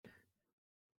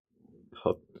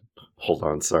Hold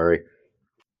on, sorry.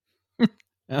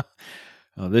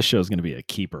 Oh, this show's going to be a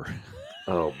keeper.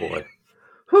 Oh boy.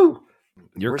 Whew.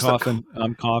 You're Where's coughing.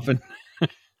 I'm coughing.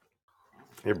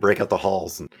 You break out the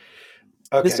halls.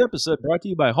 Okay. This episode brought to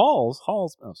you by Halls.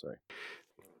 Halls. Oh, sorry.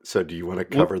 So do you want to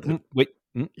cover Wait.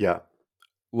 Yeah.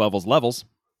 Levels.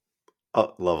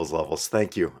 Oh, levels.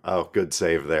 Thank you. Oh, good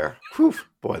save there. Whew.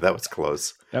 Boy, that was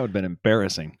close. That would have been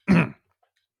embarrassing.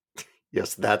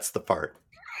 Yes, that's the part.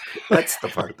 That's the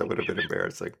part that would have been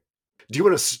embarrassing. Do you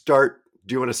want to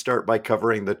start by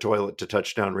covering the toilet to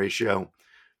touchdown ratio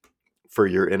for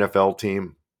your NFL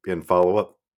team in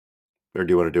follow-up? Or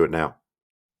do you want to do it now?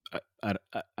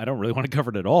 I don't really want to cover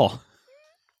it at all.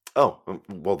 Oh,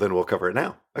 well then we'll cover it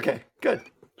now. Okay, good.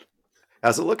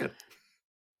 How's it looking?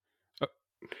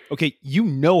 Okay, you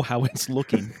know how it's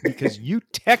looking because you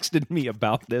texted me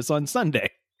about this on Sunday.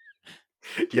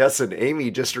 Yes, and Amy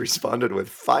just responded with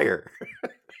fire.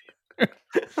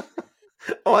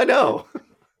 Oh, I know.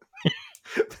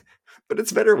 But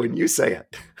it's better when you say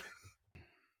it.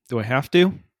 Do I have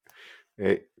to?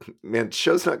 Hey, man,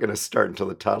 show's not going to start until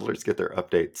the toddlers get their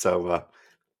update. So,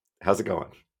 how's it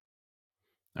going?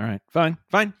 All right, fine.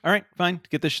 All right, fine.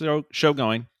 Get this show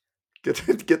going. Get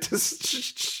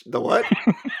this. The what?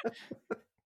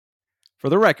 For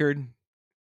the record,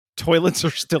 toilets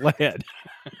are still ahead.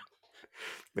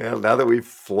 Man, now that we've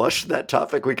flushed that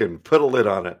topic, we can put a lid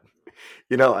on it.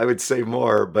 You know, I would say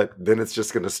more, but then it's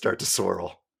just going to start to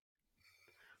swirl.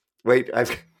 Wait,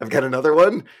 I've got another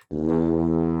one.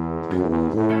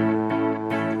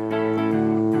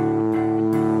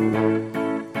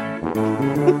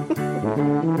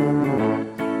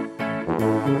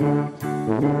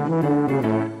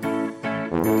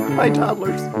 Hi,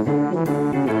 toddlers.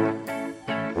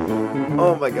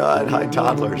 Oh my God, hi,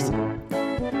 toddlers.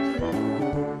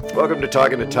 Welcome to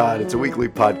Talking to Todd. It's a weekly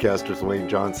podcast with Wayne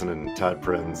Johnson and Todd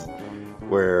Prinz,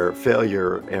 where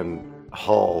failure and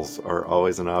halls are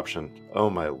always an option. Oh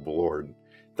my Lord.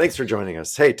 Thanks for joining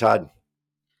us. Hey, Todd.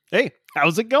 Hey,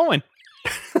 how's it going?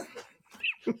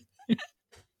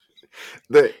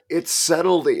 It's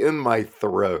settled in my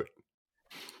throat.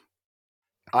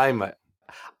 I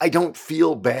don't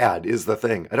feel bad is the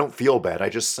thing. I don't feel bad. I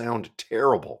just sound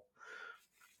terrible.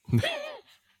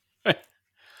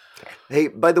 Hey,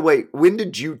 by the way, when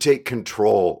did you take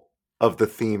control of the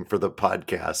theme for the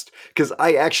podcast? Because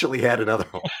I actually had another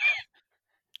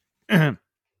one.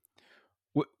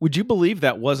 Would you believe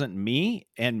that wasn't me?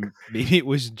 And maybe it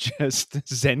was just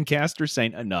Zencastr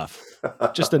saying enough.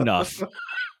 Just enough.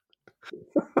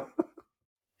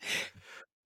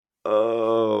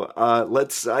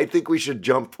 I think we should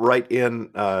jump right in.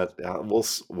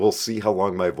 We'll see how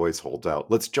long my voice holds out.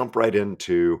 Let's jump right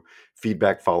into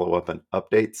feedback, follow-up, and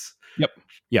updates.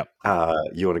 Yep.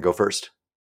 You want to go first?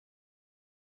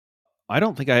 I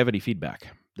don't think I have any feedback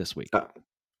this week.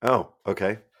 Oh,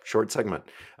 okay. Short segment.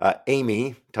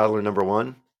 Amy, toddler number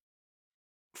 1,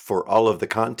 for all of the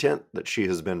content that she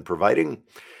has been providing,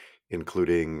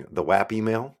 including the WAP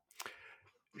email,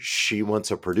 she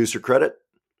wants a producer credit.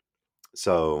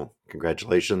 So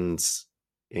congratulations,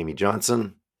 Amy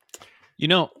Johnson. You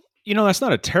know, that's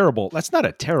not a terrible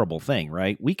thing,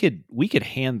 right? We could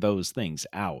hand those things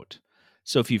out.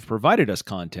 So if you've provided us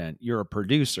content, you're a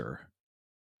producer.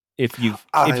 If you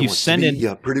send in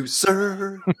a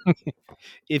producer,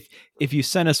 if you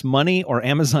send us money or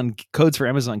Amazon codes for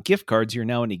Amazon gift cards, you're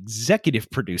now an executive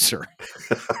producer.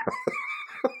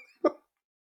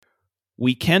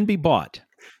 We can be bought,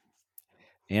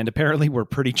 and apparently we're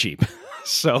pretty cheap.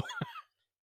 So,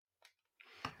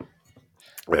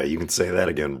 yeah, you can say that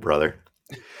again, brother.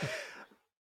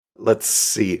 Let's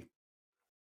see.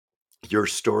 Your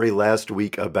story last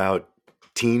week about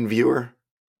TeenViewer.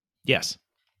 Yes.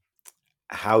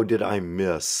 How did I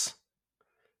miss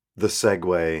the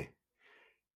segue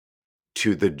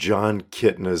to the John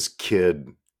Kitna's kid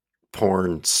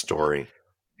porn story?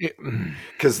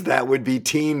 Because that would be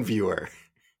TeenViewer.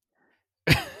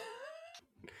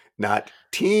 Not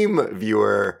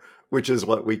TeamViewer, which is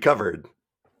what we covered.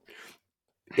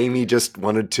 Amy just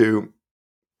wanted to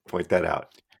point that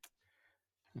out.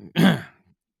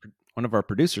 One of our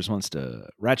producers wants to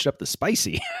ratchet up the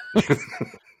spicy.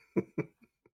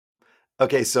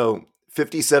 Okay, so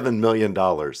 $57 million.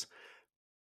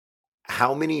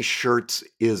 How many shirts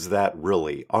is that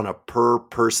really on a per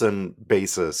person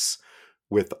basis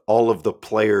with all of the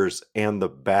players and the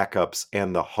backups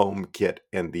and the home kit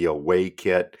and the away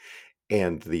kit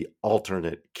and the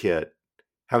alternate kit?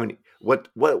 How many? What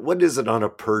is it on a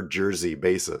per jersey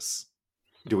basis?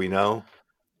 Do we know?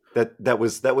 That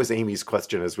was Amy's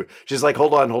question. She's like,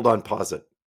 hold on, pause it.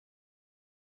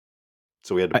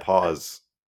 So we had to pause.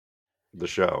 the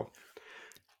show.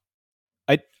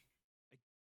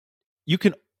 You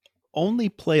can only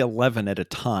play 11 at a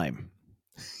time.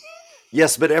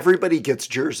 Yes, but everybody gets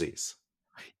jerseys.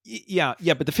 Yeah,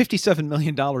 but the $57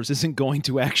 million isn't going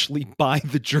to actually buy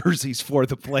the jerseys for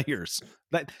the players.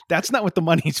 That's not what the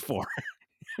money's for.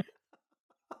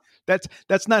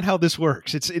 That's not how this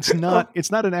works. It's not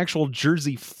an actual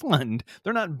jersey fund.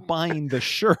 They're not buying the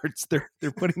shirts. They're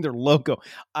putting their logo.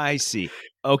 I see.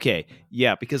 Okay.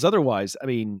 Yeah, because otherwise, I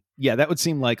mean, yeah, that would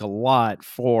seem like a lot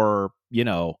for,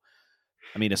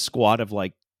 a squad of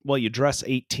you dress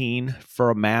 18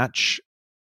 for a match.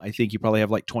 I think you probably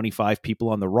have like 25 people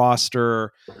on the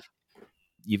roster.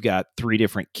 You've got 3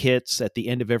 different kits at the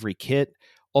end of every kit.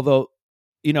 Although,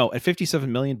 at 57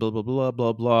 million, blah, blah, blah,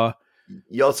 blah, blah.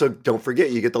 You also don't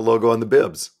forget you get the logo on the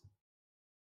bibs.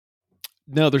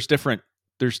 No, there's different.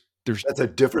 That's a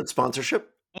different sponsorship?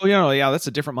 Oh, yeah, that's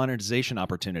a different monetization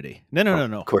opportunity. No.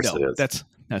 Of course it is.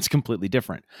 That's completely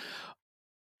different.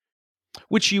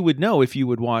 Which you would know if you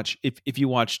would watch if you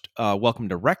watched Welcome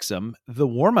to Wrexham. The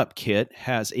warm-up kit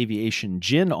has Aviation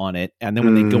Gin on it, and then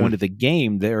when they go into the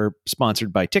game, they're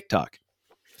sponsored by TikTok.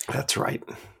 That's right.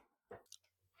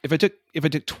 If I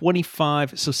took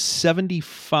 25, so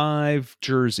 75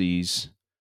 jerseys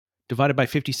divided by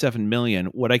 57 million,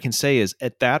 what I can say is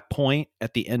at that point,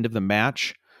 at the end of the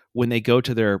match, when they go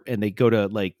to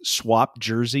like swap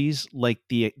jerseys, like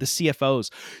the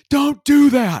CFOs, don't do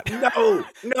that.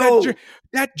 No.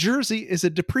 That jersey is a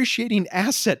depreciating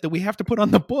asset that we have to put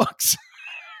on the books.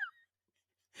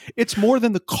 It's more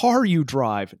than the car you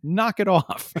drive. Knock it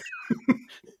off.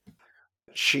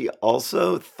 She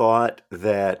also thought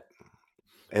that,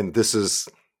 and this is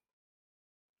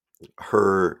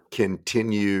her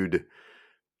continued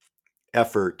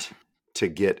effort to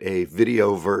get a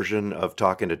video version of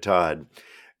Talking to Todd.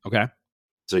 Okay.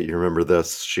 So you remember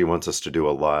this? She wants us to do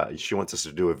a lot. She wants us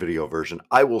to do a video version.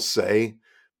 I will say,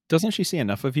 doesn't she see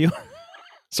enough of you?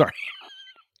 Sorry.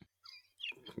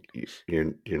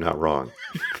 You're not wrong.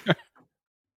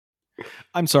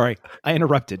 I'm sorry. I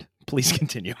interrupted. Please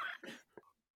continue.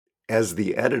 As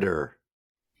the editor,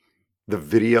 the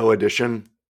video edition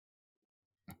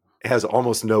has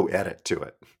almost no edit to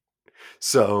it.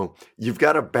 So you've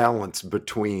got a balance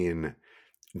between,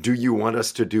 do you want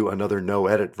us to do another no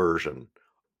edit version,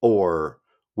 or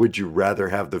would you rather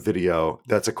have the video?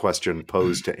 That's a question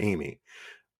posed to Amy.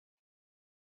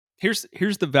 Here's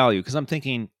the value, because I'm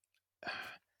thinking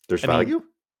there's value.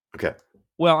 Okay.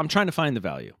 Well, I'm trying to find the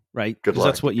value, right? Good luck.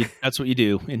 That's what you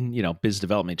do in biz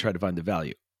development. Try to find the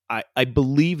value. I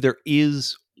believe there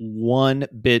is one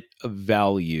bit of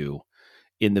value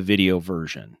in the video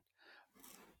version,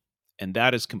 and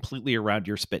that is completely around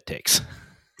your spit takes.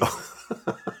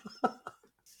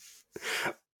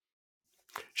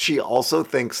 She also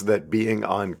thinks that being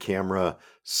on camera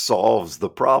solves the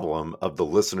problem of the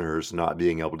listeners not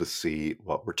being able to see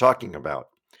what we're talking about.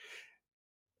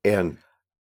 And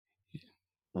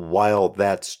while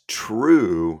that's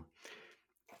true,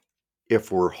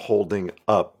 if we're holding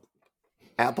up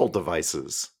Apple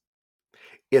devices,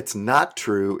 it's not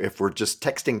true if we're just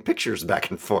texting pictures back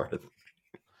and forth.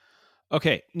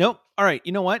 Okay. Nope. All right.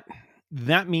 You know what?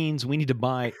 That means we're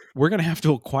going to have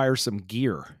to acquire some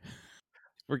gear.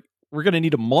 We're going to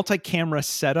need a multi-camera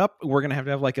setup. We're going to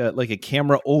have like a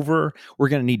camera over. We're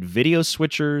going to need video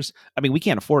switchers. I mean, we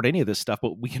can't afford any of this stuff,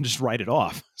 but we can just write it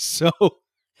off. So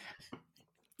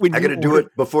I got to do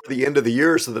it before the end of the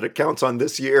year so that it counts on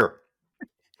this year.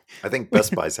 I think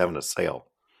Best Buy's having a sale.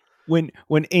 When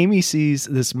Amy sees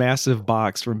this massive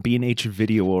box from B&H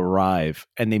Video arrive,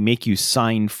 and they make you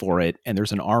sign for it, and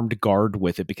there's an armed guard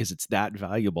with it because it's that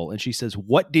valuable, and she says,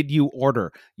 "What did you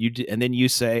order?" And then you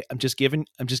say, "I'm just giving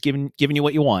you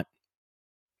what you want.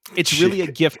 It's really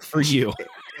a gift for you."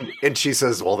 And she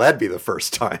says, "Well, that'd be the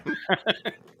first time."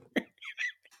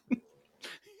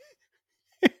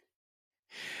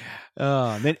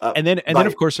 And then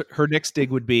of course her next dig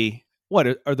would be, what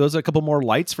are those? A couple more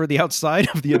lights for the outside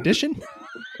of the addition?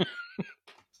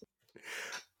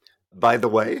 By the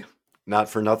way, not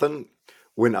for nothing,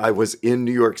 when I was in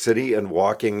New York City and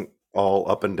walking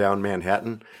all up and down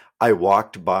Manhattan, I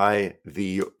walked by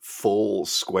the full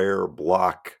square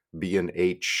block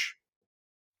B&H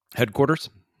headquarters.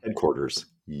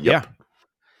 Yep.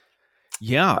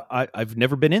 Yeah. I've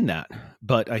never been in that,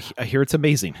 but I hear it's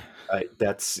amazing.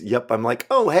 I'm like,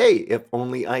 oh, hey, if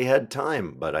only I had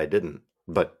time, but I didn't.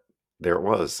 But there it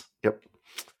was. Yep.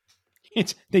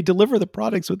 They deliver the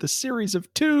products with a series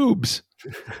of tubes.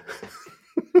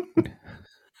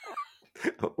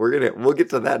 We'll get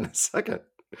to that in a second.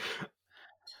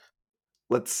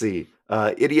 Let's see.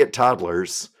 Idiot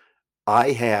Toddlers.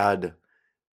 I had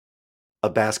a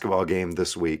basketball game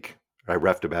this week. I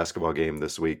reffed a basketball game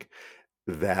this week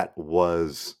that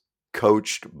was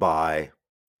coached by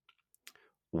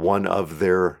one of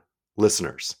their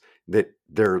listeners. That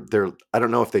they're I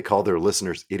don't know if they call their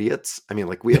listeners idiots. I mean,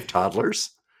 like, we have toddlers.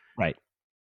 Right.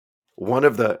 One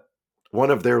of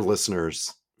their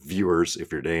listeners, viewers,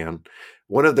 if you're Dan,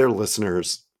 one of their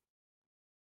listeners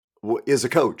is a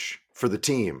coach for the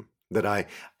team that I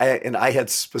had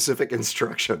specific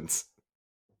instructions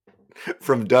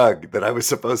from Doug that I was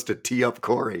supposed to tee up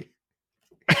Corey.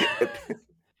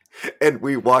 And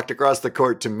we walked across the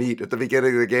court to meet at the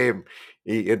beginning of the game.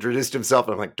 He introduced himself,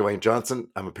 and I'm like, Dwayne Johnson,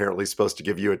 I'm apparently supposed to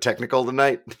give you a technical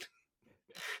tonight.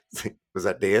 Like, was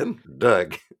that Dan?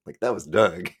 Doug. Like, that was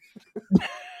Doug.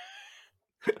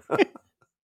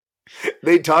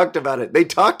 They talked about it. They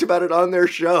talked about it on their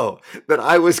show that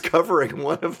I was covering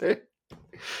one of their.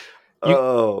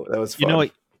 That was fun.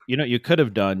 You know, you could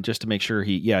have done, just to make sure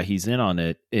he's in on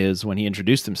it, is when he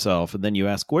introduced himself, and then you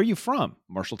ask, "Where are you from?"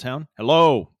 Marshalltown.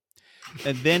 Hello.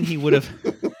 And then he would have.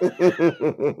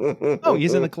 Oh,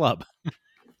 he's in the club.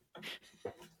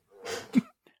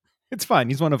 It's fine.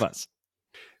 He's one of us.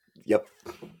 Yep.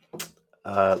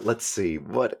 Let's see.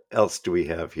 What else do we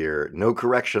have here? No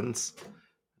corrections.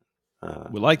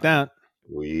 We like that.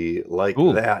 We like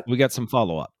that. We got some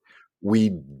follow-up. We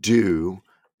do.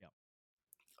 Yep.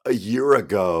 A year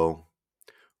ago,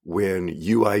 when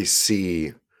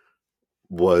UIC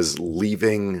was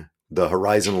leaving the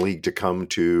Horizon League to come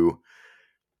to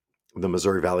the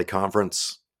Missouri Valley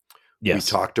Conference, we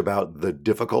talked about the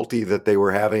difficulty that they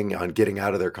were having on getting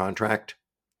out of their contract,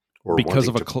 or because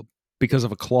of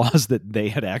a clause that they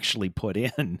had actually put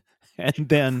in, and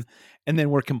then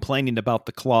we're complaining about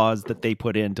the clause that they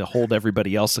put in to hold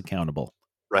everybody else accountable.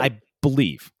 Right. I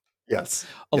believe. Yes.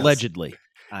 Allegedly.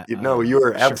 You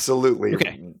are absolutely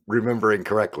remembering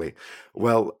correctly.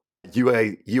 Well,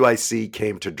 UIC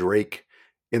came to Drake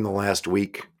in the last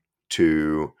week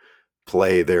to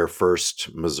play their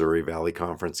first Missouri Valley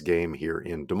Conference game here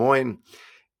in Des Moines,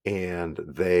 and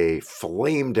they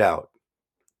flamed out.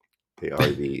 They are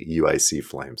the UIC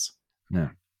Flames.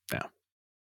 Yeah.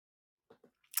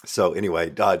 So anyway,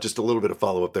 just a little bit of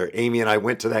follow up there. Amy and I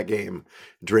went to that game.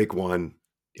 Drake won.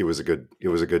 It was a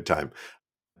good time.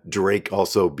 Drake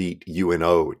also beat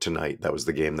UNO tonight. That was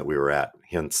the game that we were at.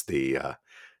 Hence the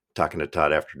Talking to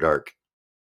Todd After Dark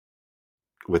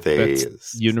with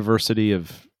That's University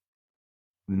of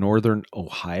Northern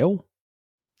Ohio.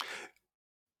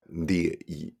 The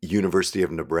University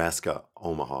of Nebraska,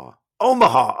 Omaha.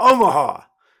 Omaha.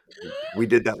 We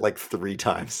did that like 3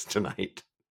 times tonight.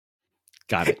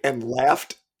 Got it. And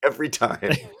laughed every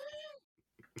time.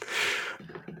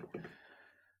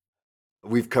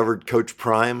 We've covered Coach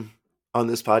Prime on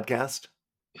this podcast.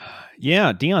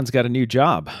 Yeah, Dion's got a new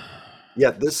job.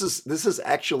 Yeah, this is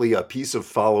actually a piece of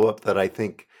follow-up that I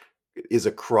think is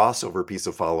a crossover piece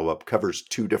of follow-up, covers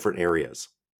 2 different areas.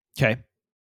 Okay.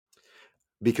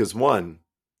 Because one,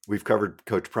 we've covered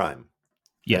Coach Prime.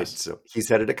 Yes. Right? So he's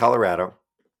headed to Colorado.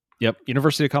 Yep.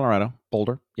 University of Colorado,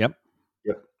 Boulder. Yep.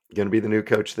 Going to be the new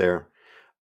coach there.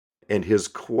 And his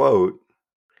quote,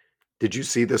 did you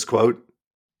see this quote?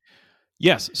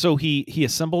 Yes. So he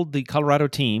assembled the Colorado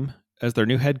team as their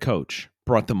new head coach,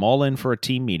 brought them all in for a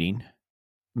team meeting,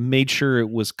 made sure it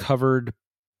was covered.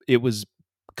 It was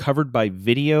covered by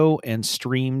video and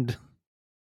streamed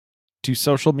to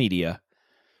social media.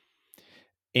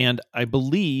 And I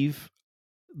believe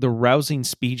the rousing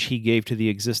speech he gave to the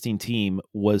existing team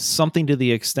was something to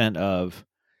the extent of,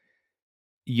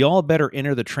 y'all better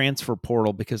enter the transfer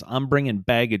portal because I'm bringing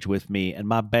baggage with me, and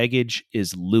my baggage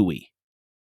is Louis,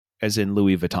 as in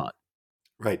Louis Vuitton.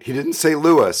 Right. He didn't say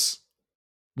Louis.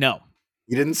 No.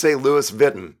 He didn't say Louis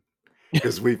Vuitton,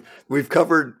 because we've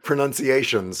covered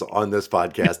pronunciations on this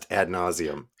podcast ad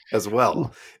nauseum as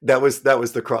well. That was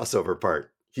the crossover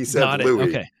part. He said Louis.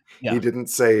 Okay. Yeah. He didn't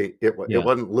say it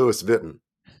wasn't Louis Vuitton.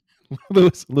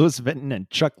 Louis Vuitton and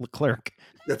Chuck Leclerc.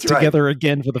 That's together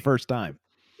again for the first time.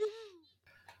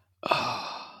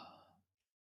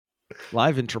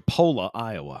 Live in Tripola,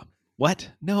 Iowa. What?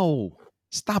 No,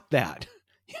 stop that.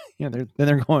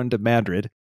 They're going to Madrid.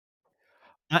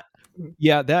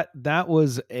 That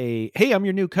was hey, I'm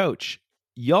your new coach.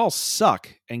 Y'all suck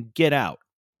and get out.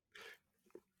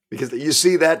 Because you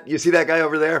see that guy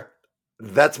over there?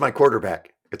 That's my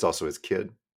quarterback. It's also his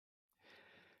kid.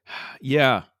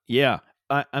 Yeah.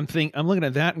 I'm looking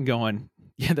at that and going,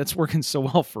 yeah, that's working so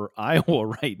well for Iowa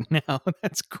right now.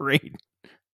 That's great.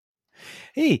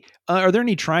 Hey, are there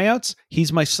any tryouts?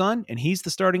 He's my son, and he's the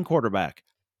starting quarterback.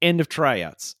 End of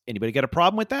tryouts. Anybody got a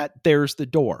problem with that? There's the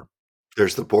door.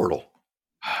 There's the portal.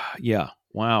 Yeah.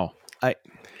 Wow.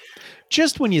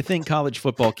 Just when you think college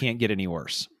football can't get any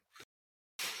worse.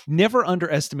 Never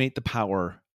underestimate the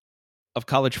power of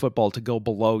college football to go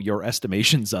below your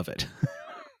estimations of it.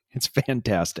 It's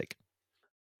fantastic.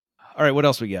 All right, what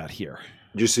else we got here?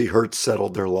 Did you see Hertz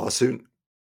settled their lawsuit?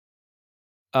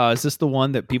 Is this the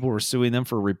one that people were suing them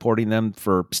for reporting them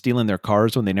for stealing their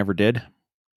cars when they never did?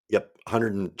 Yep,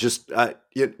 100 and just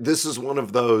this is one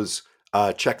of those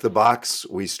check the box.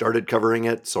 We started covering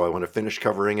it, so I want to finish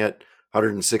covering it.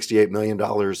 $168 million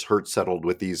Hertz settled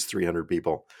with these 300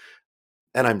 people.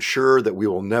 And I'm sure that we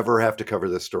will never have to cover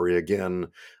this story again.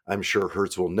 I'm sure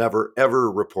Hertz will never,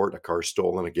 ever report a car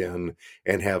stolen again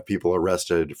and have people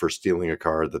arrested for stealing a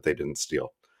car that they didn't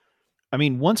steal. I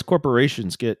mean, once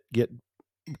corporations get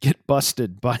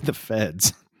busted by the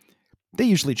feds, they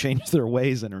usually change their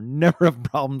ways and are never have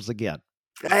problems again.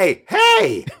 Hey!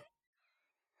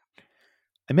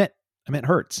 I meant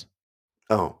Hertz.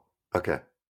 Oh, okay.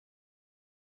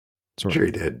 Sure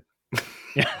he did.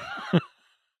 Yeah.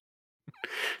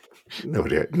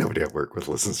 Nobody at work with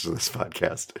listens to this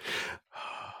podcast.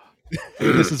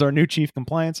 This is our new chief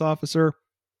compliance officer.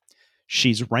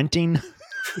 She's renting.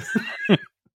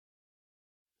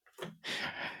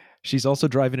 She's also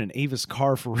driving an Avis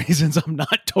car for reasons I'm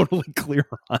not totally clear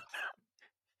on.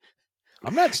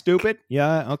 I'm not stupid.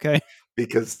 Yeah, okay.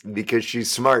 Because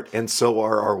she's smart, and so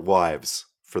are our wives,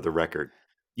 for the record.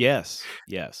 Yes.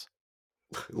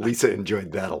 Lisa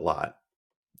enjoyed that a lot.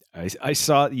 I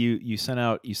saw you sent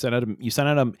out a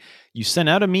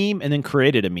meme and then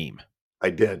created a meme. I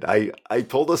did. I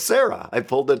pulled a Sarah. I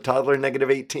pulled a toddler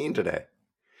 -18 today.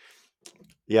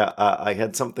 Yeah, I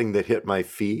had something that hit my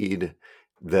feed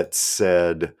that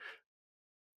said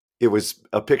it was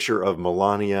a picture of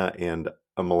Melania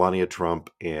Trump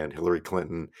and Hillary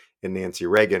Clinton and Nancy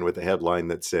Reagan with a headline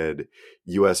that said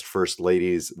U.S. first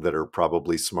ladies that are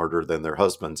probably smarter than their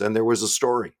husbands. And there was a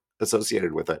story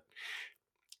associated with it.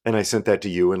 And I sent that to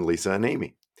you and Lisa and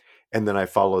Amy. And then I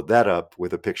followed that up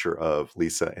with a picture of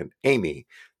Lisa and Amy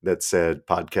that said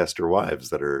podcaster wives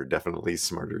that are definitely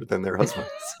smarter than their husbands.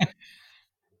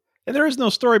 And there is no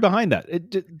story behind that.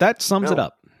 That sums it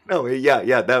up. No,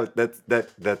 yeah.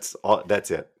 That's all.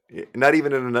 That's it. Not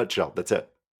even in a nutshell. That's it.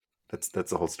 That's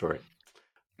the whole story.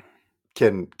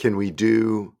 Can we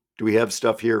do we have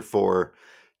stuff here for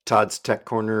Todd's Tech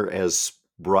Corner as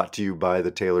brought to you by the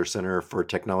Taylor Center for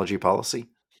Technology Policy?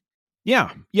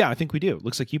 Yeah, I think we do.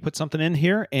 Looks like you put something in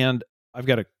here, and I've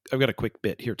got a quick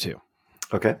bit here too.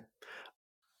 Okay.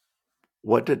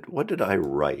 What did I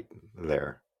write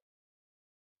there?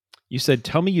 You said,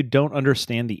 "Tell me you don't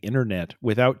understand the internet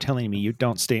without telling me you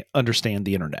don't understand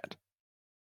the internet."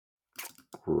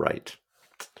 Right.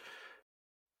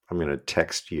 I'm going to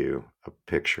text you a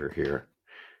picture here,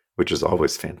 which is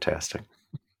always fantastic.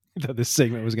 I thought this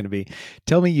segment was going to be,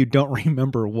 tell me you don't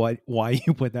remember why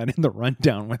you put that in the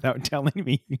rundown without telling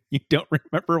me you don't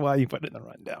remember why you put it in the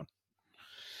rundown.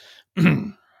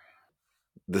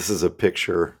 This is a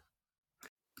picture.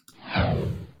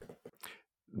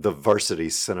 The Varsity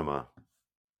Cinema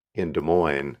in Des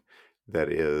Moines,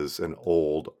 that is an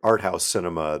old art house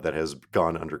cinema that has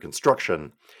gone under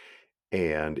construction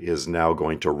and is now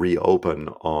going to reopen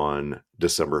on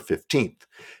December 15th.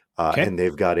 Okay. And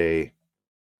they've got a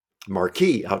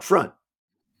marquee out front.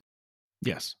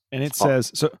 Yes. And it says,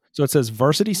 so it says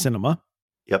Varsity Cinema.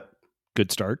 Yep.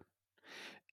 Good start.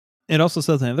 It also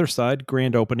says on the other side,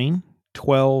 grand opening,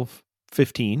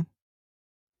 12/15.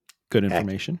 Good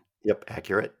information. Yep.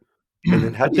 Accurate. And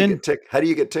then how do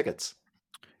you get tickets?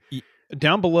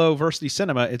 Down below Varsity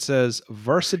Cinema, it says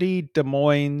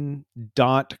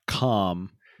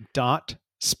varsitydesmoines.com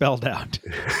spelled out.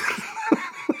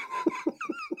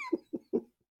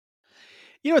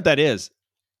 You know what that is?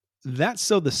 That's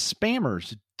so the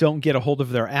spammers don't get a hold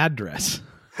of their address.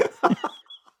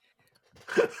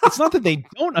 It's not that they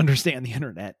don't understand the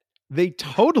internet. They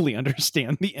totally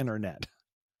understand the internet.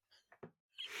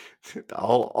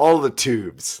 All the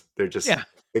tubes. They're just,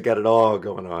 they got it all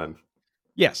going on.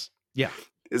 Yes. Yeah.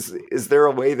 Is there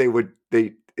a way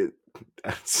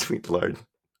sweet Lord,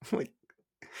 like,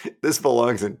 this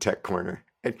belongs in Tech Corner.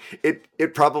 And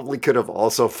it probably could have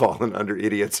also fallen under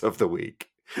Idiots of the Week,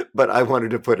 but I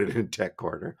wanted to put it in Tech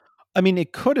Corner. I mean,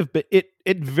 it could have been,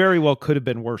 it very well could have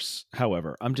been worse.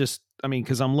 However,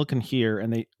 because I'm looking here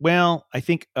and I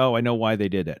know why they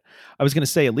did it. I was going to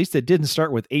say, at least it didn't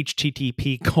start with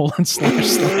http://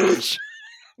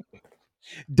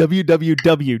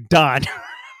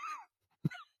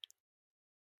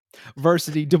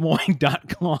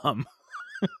 www.varsitydesmoines.com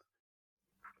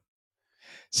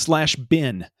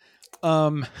 /bin.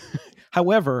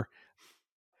 However,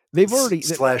 they've already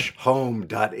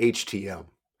 /home.htm.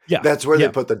 Yeah. That's where Yeah.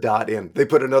 they put the dot in. They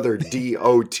put another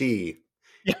DOT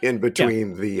Yeah. in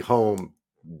between the home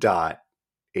dot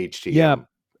HTM. Yeah.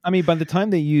 I mean, by the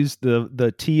time they used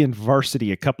the T in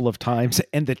varsity a couple of times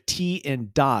and the T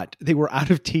in dot, they were out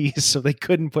of T's, so they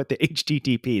couldn't put the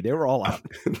HTTP. They were all out.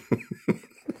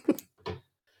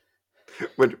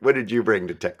 What did you bring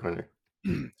to Tech Corner?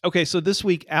 Okay, so this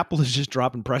week Apple is just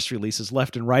dropping press releases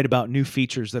left and right about new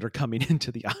features that are coming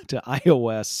into to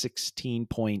iOS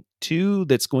 16.2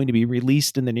 that's going to be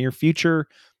released in the near future.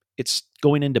 It's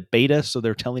going into beta, so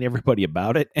they're telling everybody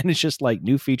about it, and it's just like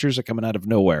new features are coming out of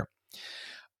nowhere.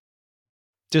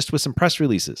 Just with some press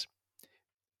releases.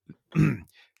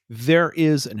 There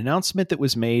is an announcement that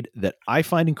was made that I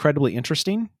find incredibly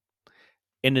interesting,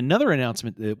 and another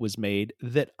announcement that was made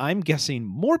that I'm guessing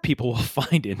more people will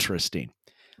find interesting.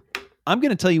 I'm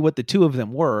going to tell you what the two of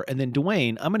them were, and then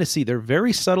Dwayne, I'm going to see they're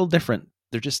very subtle different.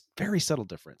 They're just very subtle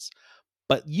difference.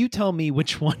 But you tell me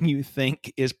which one you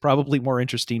think is probably more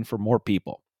interesting for more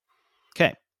people.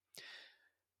 Okay.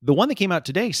 The one that came out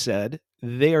today said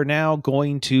they are now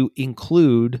going to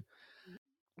include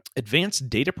advanced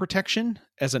data protection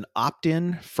as an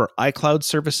opt-in for iCloud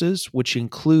services, which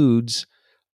includes...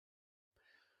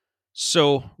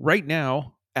 So right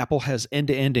now, Apple has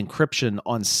end-to-end encryption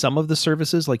on some of the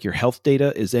services, like your health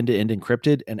data is end-to-end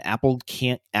encrypted, and Apple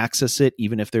can't access it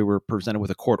even if they were presented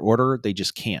with a court order. They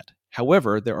just can't.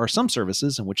 However, there are some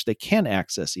services in which they can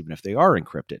access even if they are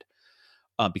encrypted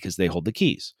because they hold the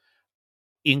keys,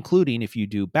 including if you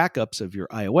do backups of your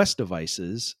iOS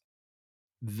devices,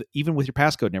 even with your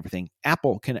passcode and everything,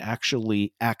 Apple can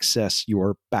actually access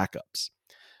your backups.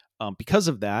 Because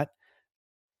of that,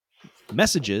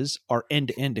 messages are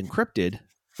end-to-end encrypted,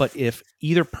 but if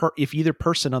either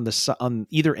person on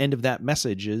either end of that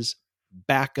messages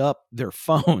back up their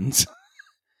phones,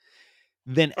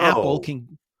 then Apple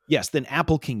can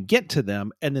get to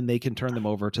them, and then they can turn them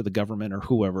over to the government or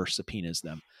whoever subpoenas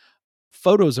them.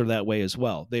 Photos are that way as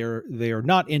well. They are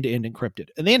not end-to-end encrypted.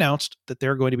 And they announced that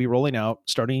they're going to be rolling out,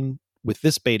 starting with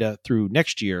this beta through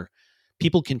next year,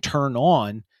 people can turn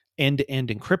on end-to-end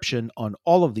encryption on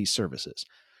all of these services.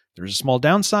 There's a small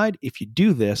downside. If you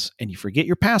do this and you forget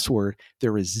your password,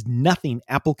 there is nothing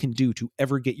Apple can do to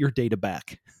ever get your data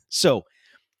back. So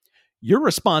you're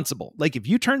responsible. Like if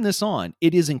you turn this on,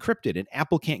 it is encrypted and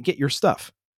Apple can't get your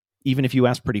stuff, even if you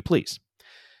ask pretty please.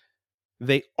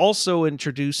 They also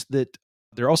introduced that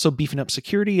they're also beefing up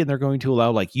security, and they're going to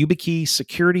allow like YubiKey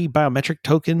security biometric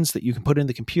tokens that you can put in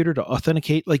the computer to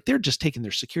authenticate. Like they're just taking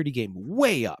their security game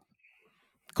way up.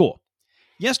 Cool.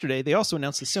 Yesterday, they also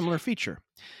announced a similar feature.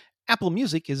 Apple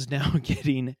Music is now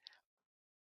getting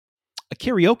a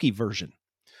karaoke version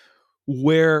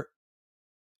where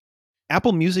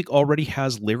Apple Music already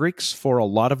has lyrics for a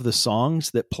lot of the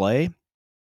songs that play.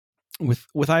 With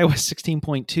iOS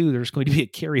 16.2, there's going to be a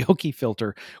karaoke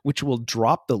filter, which will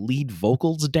drop the lead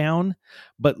vocals down,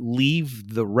 but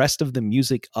leave the rest of the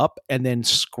music up and then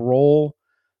scroll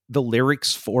the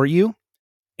lyrics for you.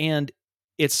 And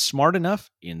it's smart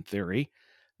enough, in theory,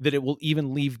 that it will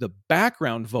even leave the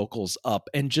background vocals up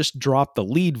and just drop the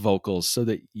lead vocals so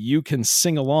that you can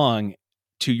sing along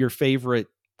to your favorite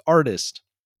artist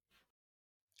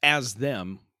as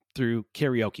them through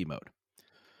karaoke mode.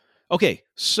 Okay,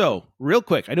 so real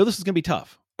quick, I know this is going to be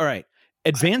tough. All right,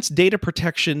 advanced data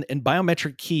protection and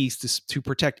biometric keys to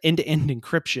protect end-to-end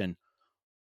encryption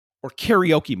or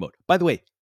karaoke mode. By the way,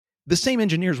 the same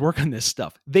engineers work on this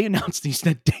stuff. They announced these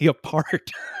a day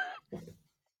apart.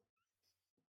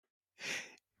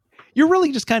 You're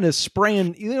really just kind of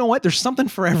spraying, you know what? There's something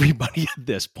for everybody at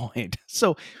this point.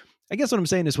 So I guess what I'm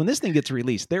saying is when this thing gets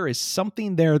released, there is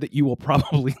something there that you will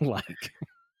probably like.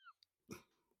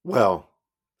 Well,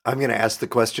 I'm going to ask the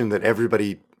question that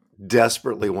everybody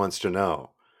desperately wants to know.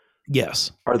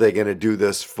 Yes. Are they going to do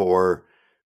this for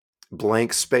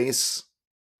Blank Space,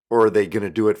 or are they going to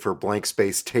do it for Blank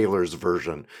Space Taylor's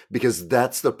version? Because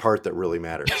that's the part that really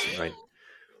matters, right?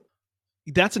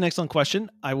 That's an excellent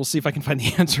question. I will see if I can find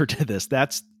the answer to this.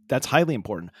 That's highly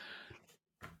important.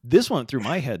 This went through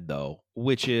my head, though,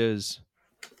 which is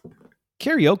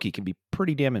karaoke can be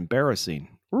pretty damn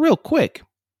embarrassing. Real quick,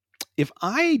 if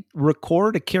I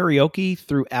record a karaoke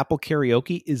through Apple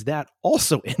Karaoke, is that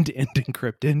also end-to-end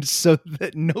encrypted so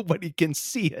that nobody can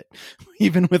see it,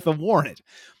 even with a warrant?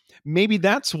 Maybe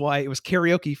that's why it was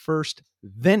karaoke first,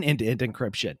 then end-to-end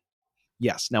encryption.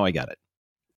 Yes, now I got it.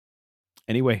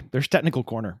 Anyway, there's Technical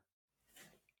Corner.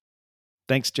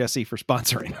 Thanks, Jesse, for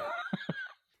sponsoring.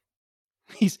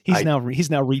 He's now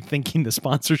rethinking the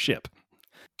sponsorship.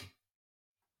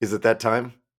 Is it that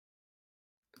time?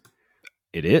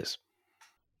 It is.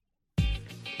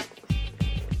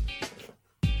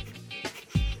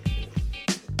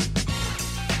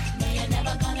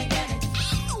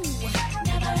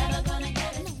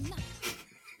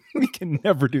 can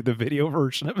never do the video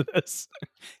version of this.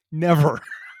 Never.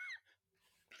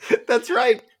 That's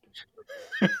right.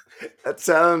 That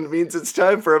sound means it's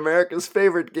time for America's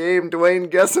favorite game.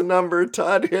 Dwayne, guess a number.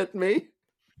 Todd, hit me.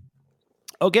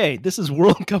 Okay, this is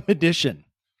World Cup edition.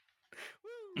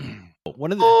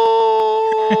 One of the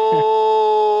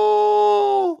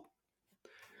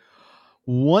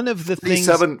one of the things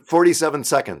 47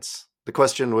 seconds. The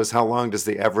question was, how long does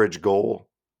the average goal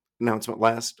announcement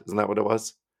last? Isn't that what it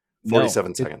was?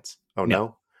 47 seconds. Oh,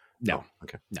 no? No. Oh,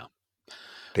 okay. No.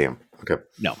 Damn. Okay.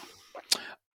 No.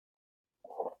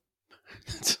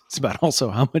 It's about also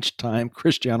how much time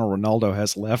Cristiano Ronaldo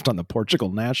has left on the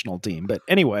Portugal national team. But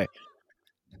anyway.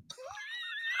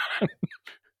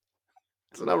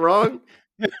 Isn't that wrong?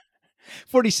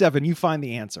 47, you find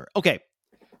the answer. Okay.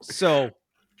 So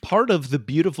part of the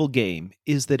beautiful game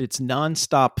is that it's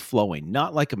nonstop flowing,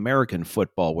 not like American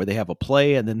football where they have a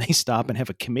play and then they stop and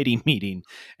have a committee meeting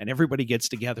and everybody gets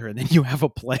together and then you have a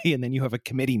play and then you have a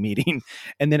committee meeting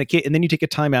and then you take a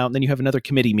timeout and then you have another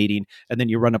committee meeting and then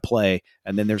you run a play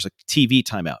and then there's a TV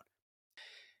timeout.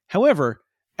 However,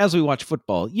 as we watch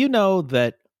football, you know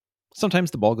that sometimes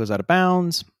the ball goes out of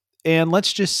bounds, and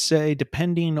let's just say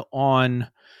depending on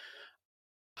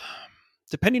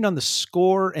the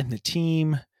score and the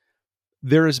team,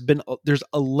 there's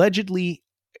allegedly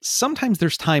sometimes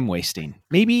there's time wasting.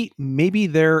 Maybe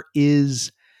they're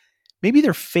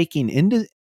faking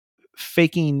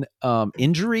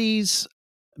injuries.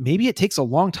 Maybe it takes a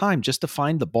long time just to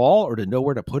find the ball or to know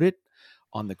where to put it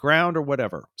on the ground or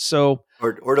whatever. So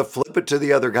or to flip it to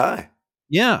the other guy.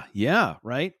 Yeah,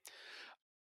 right.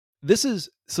 This is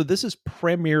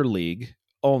Premier League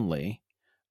only.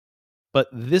 But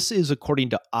this is according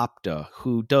to Opta,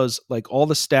 who does like all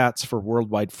the stats for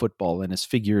worldwide football and has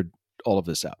figured all of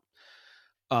this out.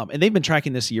 And they've been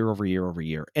tracking this year over year over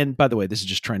year. And by the way, this is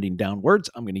just trending downwards.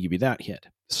 I'm going to give you that hint.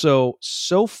 So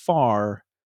far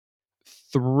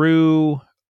through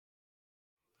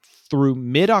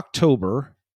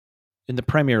mid-October in the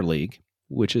Premier League,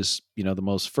 which is, the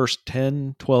most first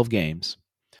 10, 12 games.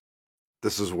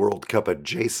 This is World Cup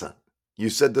adjacent. You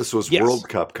said this was World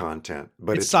Cup content,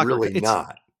 but it's soccer. Really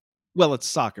not. Well, it's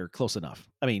soccer. Close enough.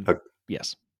 I mean,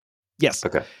 yes.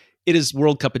 Okay. It is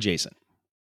World Cup adjacent.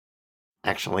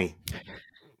 Actually.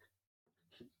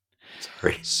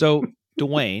 Sorry. So,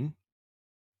 Dwayne,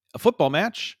 a football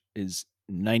match is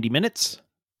 90 minutes.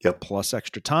 Yep. Plus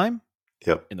extra time.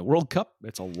 Yep. In the World Cup,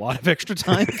 it's a lot of extra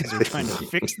time because they're trying to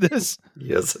fix this.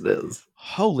 Yes, it is.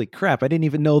 Holy crap. I didn't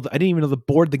even know the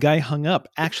board the guy hung up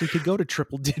actually could go to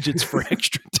triple digits for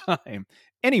extra time.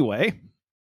 Anyway,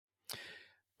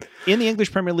 in the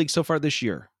English Premier League so far this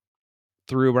year,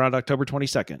 through around October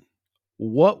 22nd,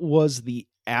 what was the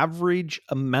average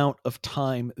amount of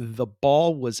time the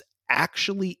ball was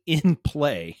actually in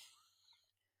play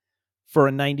for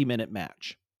a 90-minute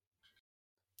match?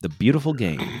 The beautiful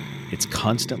game. It's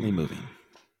constantly moving.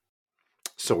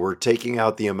 So we're taking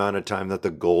out the amount of time that the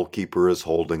goalkeeper is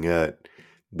holding it,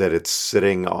 that it's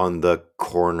sitting on the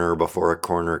corner before a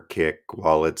corner kick,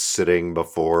 while it's sitting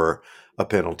before a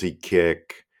penalty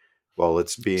kick, while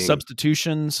it's being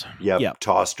substitutions. Yep.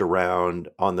 Tossed around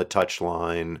on the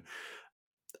touchline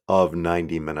of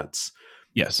 90 minutes.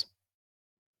 Yes.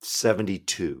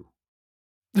 72.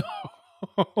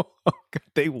 God,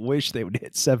 they wish they would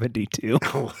hit 72.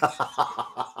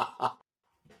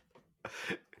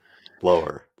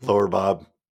 Lower, Bob.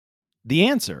 The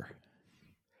answer,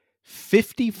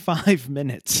 55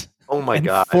 minutes. Oh my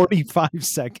God. 45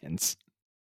 seconds.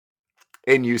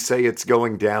 And you say it's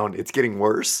going down. It's getting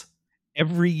worse?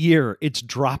 Every year it's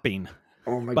dropping.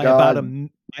 Oh my by God.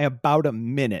 By about a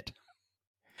minute.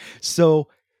 So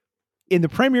in the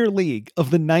Premier League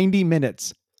of the 90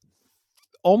 minutes,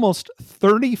 almost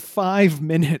 35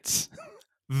 minutes,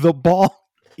 the ball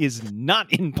is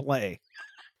not in play.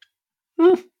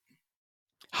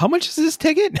 How much is this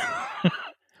ticket?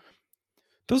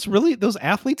 Those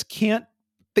athletes can't,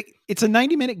 it's a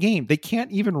 90-minute game. They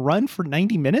can't even run for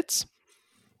 90 minutes?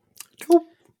 Nope.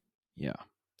 Yeah.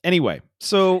 Anyway,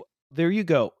 so there you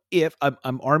go. If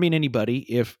I'm arming anybody,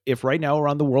 if right now we're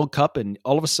on the World Cup and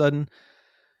all of a sudden,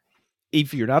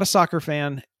 if you're not a soccer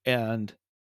fan and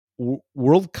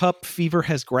World Cup fever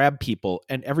has grabbed people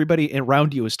and everybody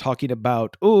around you is talking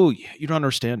about, oh, you don't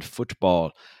understand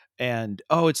football, and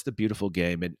oh, it's the beautiful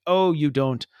game, and oh, you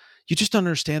just don't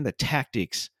understand the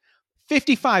tactics.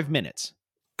 35 minutes,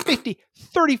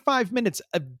 35 minutes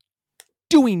of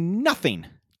doing nothing,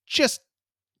 just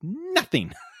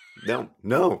nothing.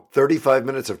 No, 35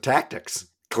 minutes of tactics,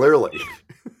 clearly.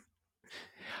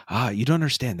 You don't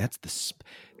understand. That's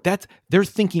they're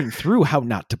thinking through how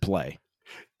not to play.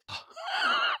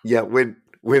 Yeah, when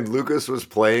Lucas was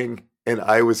playing and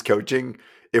I was coaching,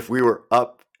 if we were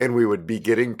up and we would be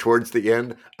getting towards the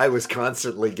end, I was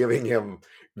constantly giving him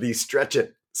the stretch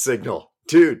it signal.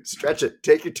 Dude, stretch it.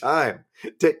 Take your time.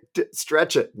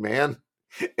 Stretch it, man.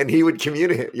 And he would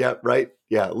communicate. Yeah, right.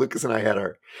 Yeah, Lucas and I had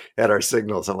our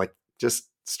signals. I'm like, just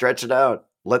stretch it out.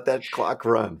 Let that clock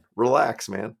run. Relax,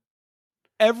 man.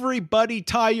 Everybody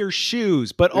tie your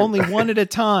shoes, but only one at a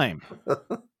time.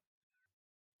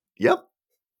 Yep.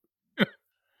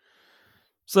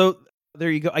 So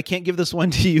there you go. I can't give this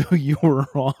one to you. You were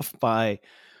off by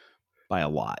a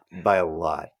lot. By a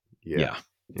lot. Yeah.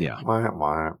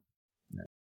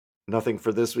 Nothing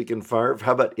for this week in Favre.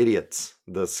 How about idiots?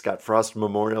 The Scott Frost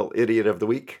Memorial Idiot of the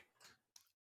Week.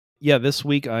 Yeah, this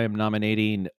week I am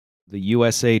nominating the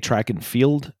USA Track and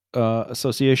Field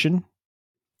Association.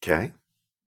 Okay.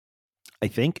 I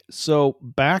think so.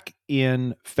 Back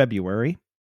in February,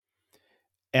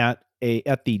 at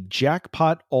the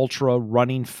Jackpot Ultra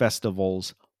Running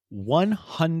Festival's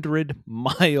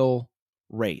 100-mile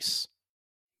race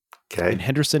in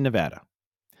Henderson, Nevada.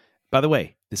 By the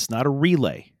way, this is not a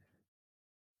relay.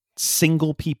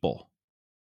 Single people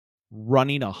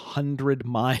running 100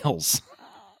 miles.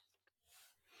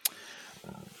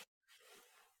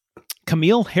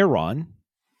 Camille Herron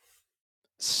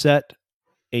set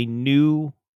a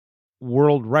new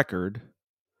world record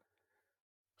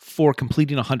for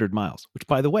completing 100 miles, which,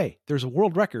 by the way, there's a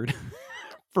world record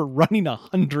for running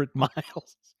 100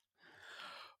 miles.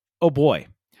 Oh boy.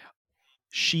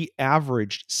 She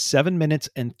averaged 7 minutes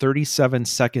and 37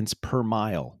 seconds per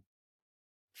mile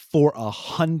for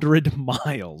 100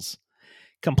 miles,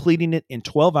 completing it in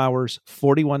 12 hours,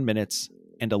 41 minutes,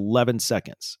 and 11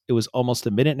 seconds. It was almost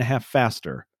a minute and a half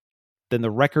faster than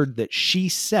the record that she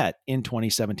set in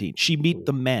 2017. She beat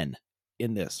the men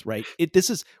in this, right? This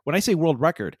is, when I say world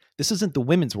record, this isn't the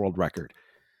women's world record.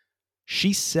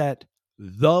 She set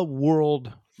the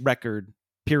world record,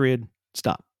 period,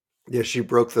 stop. Yeah, she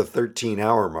broke the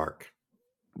 13-hour mark.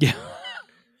 Yeah.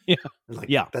 Yeah. Like,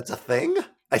 yeah. That's a thing?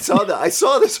 I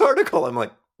saw this article. I'm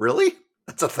like, really?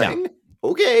 That's a thing? Yeah.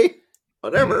 Okay.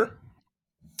 Whatever.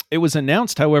 It was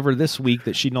announced, however, this week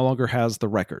that she no longer has the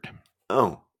record.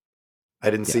 Oh. I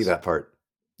didn't see that part.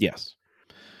 Yes.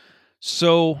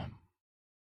 So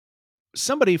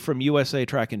somebody from USA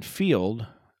Track and Field,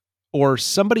 or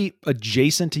somebody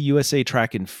adjacent to USA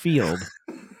Track and Field,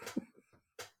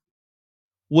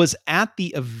 was at the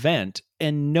event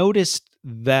and noticed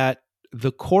that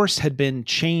the course had been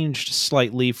changed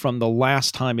slightly from the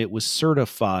last time it was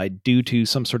certified due to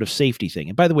some sort of safety thing.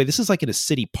 And by the way, this is like in a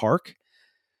city park.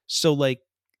 So like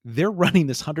they're running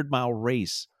this 100-mile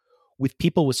race with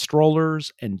people with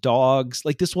strollers and dogs.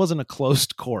 Like this wasn't a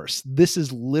closed course. This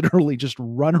is literally just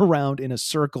run around in a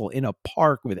circle in a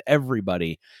park with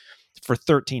everybody for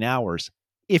 13 hours,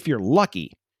 if you're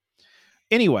lucky.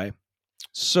 Anyway,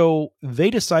 so they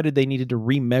decided they needed to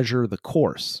remeasure the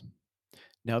course.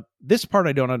 Now, this part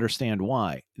I don't understand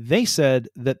why. They said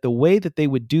that the way that they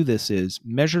would do this is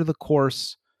measure the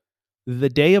course the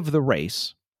day of the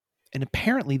race, and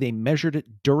apparently they measured it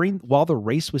while the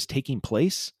race was taking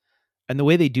place. And the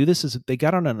way they do this is they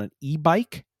got on an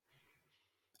e-bike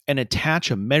and attach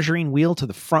a measuring wheel to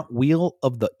the front wheel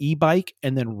of the e-bike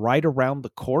and then ride around the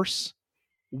course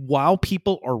while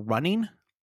people are running.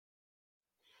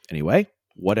 Anyway,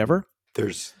 whatever.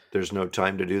 There's no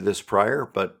time to do this prior,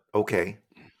 but okay.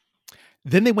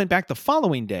 Then they went back the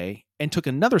following day and took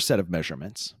another set of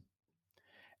measurements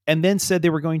and then said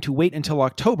they were going to wait until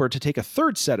October to take a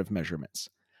third set of measurements.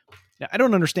 Now, I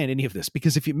don't understand any of this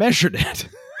because if you measured it,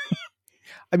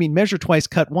 I mean, measure twice,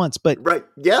 cut once, but... Right,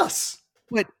 yes.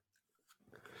 But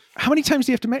how many times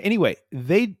do you have to measure? Anyway,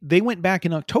 they went back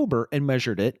in October and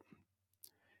measured it,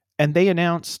 and they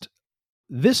announced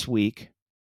this week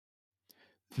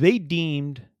they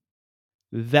deemed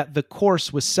that the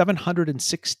course was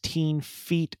 716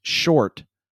 feet short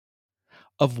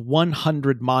of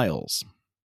 100 miles.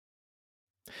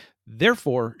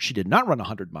 Therefore, she did not run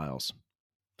 100 miles.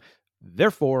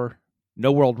 Therefore,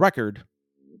 no world record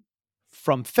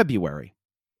from February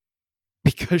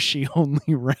because she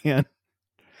only ran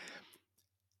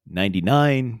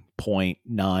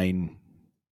 99.9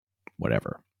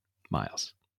 whatever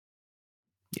miles.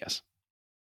 Yes.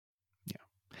 Yeah.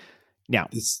 Now,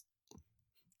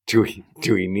 do we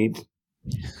need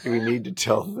to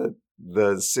tell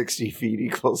the 60 feet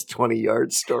equals 20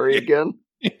 yards story again?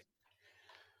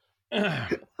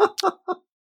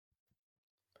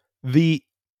 The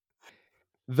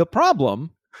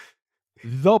problem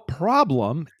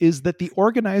is that the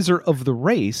organizer of the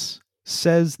race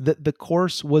says that the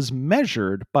course was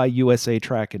measured by USA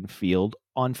Track and Field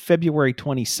on February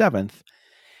 27th,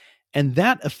 and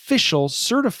that official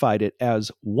certified it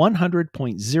as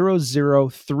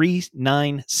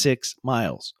 100.00396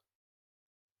 miles.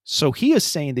 So he is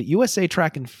saying that USA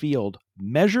Track and Field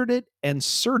measured it and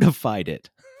certified it.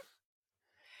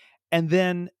 And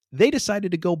then they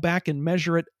decided to go back and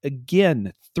measure it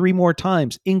again 3 more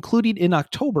times, including in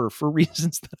October for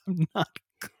reasons that I'm not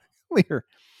clear.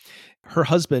 Her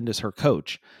husband is her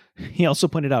coach. He also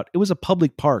pointed out it was a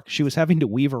public park. She was having to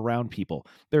weave around people.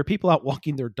 There are people out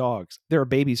walking their dogs. There are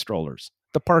baby strollers.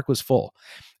 The park was full.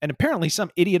 And apparently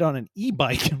some idiot on an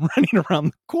e-bike running around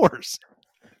the course.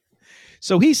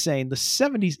 So he's saying the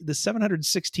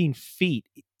 716 feet.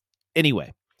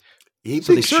 Anyway, He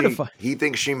so they thinks certify. he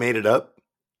thinks she made it up.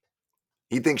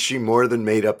 He thinks she more than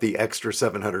made up the extra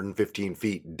 715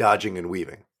 feet dodging and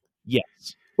weaving.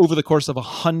 Yes. Over the course of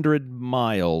 100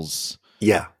 miles.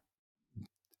 Yeah.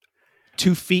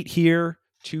 2 feet here,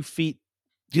 2 feet,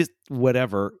 just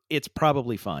whatever. It's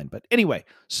probably fine. But anyway,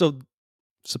 so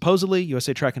supposedly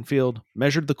USA Track and Field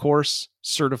measured the course,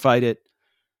 certified it,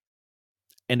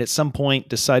 and at some point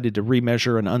decided to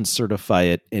remeasure and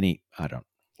uncertify it.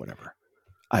 Whatever.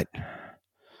 Yep.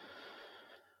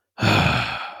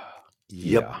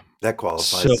 Yeah. That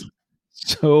qualifies.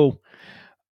 So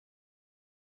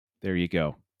there you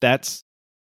go. That's,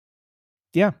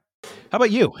 yeah. How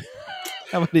about you?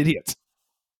 How about idiots?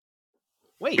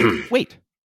 Wait.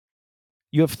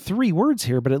 You have 3 words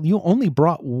here, but you only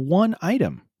brought 1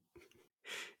 item.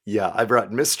 Yeah, I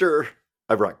brought Mr.,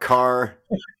 I brought car,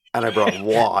 and I brought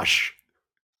wash.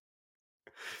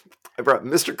 I brought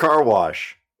Mr. Car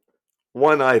Wash.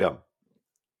 1 item.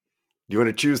 Do you want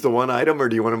to choose the 1 item or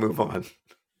do you want to move on?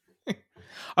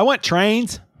 I want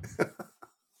trains.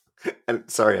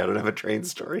 Sorry, I don't have a train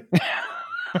story.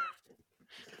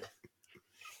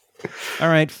 All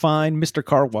right, fine. Mr.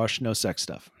 Car Wash, no sex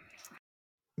stuff.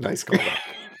 Nice callback.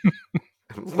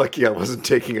 I'm lucky I wasn't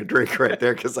taking a drink right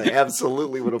there because I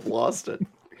absolutely would have lost it.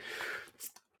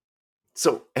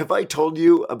 So, have I told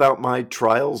you about my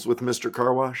trials with Mr.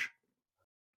 Car Wash?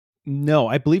 No,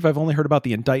 I believe I've only heard about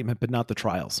the indictment, but not the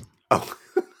trials. Oh,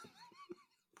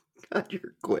 God,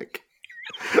 you're quick.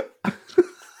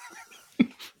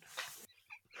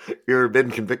 You ever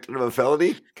been convicted of a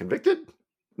felony? Convicted?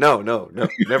 No,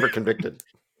 never convicted.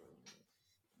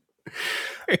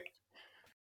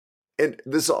 And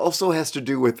this also has to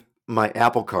do with my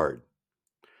Apple Card.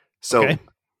 So Okay.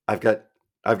 I've got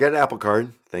an Apple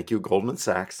Card. Thank you, Goldman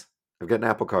Sachs. I've got an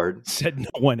Apple Card. Said no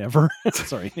one ever.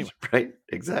 Sorry. Anyway. Right?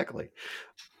 Exactly.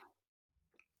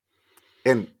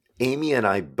 And Amy and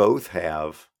I both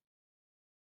have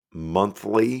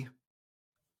monthly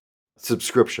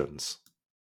subscriptions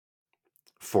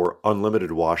for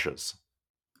unlimited washes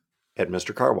at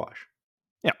Mr. Car Wash.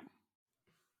 Yeah.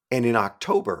 And in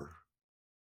October,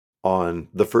 on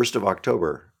the 1st of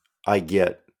October, I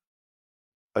get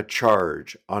a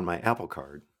charge on my Apple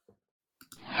Card.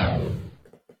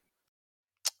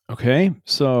 Okay,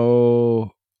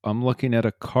 so I'm looking at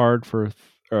a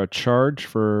charge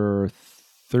for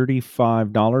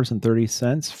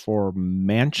 $35.30 for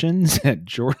mansions at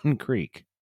Jordan Creek.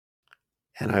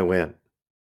 And I went,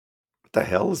 what the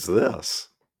hell is this?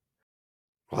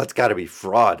 Well, that's got to be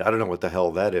fraud. I don't know what the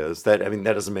hell that is. That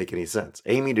doesn't make any sense.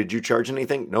 Amy, did you charge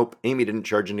anything? Nope. Amy didn't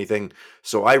charge anything.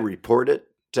 So I report it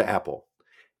to Apple.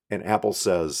 And Apple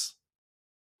says,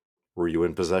 were you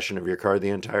in possession of your card the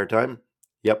entire time?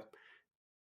 Yep.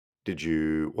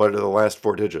 What are the last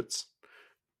 4 digits?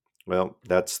 Well,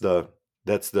 that's the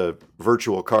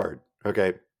virtual card.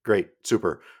 Okay, great.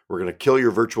 Super. We're going to kill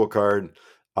your virtual card.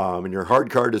 And your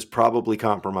hard card is probably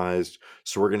compromised.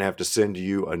 So we're going to have to send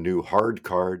you a new hard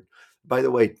card. By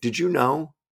the way, did you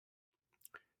know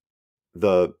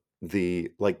the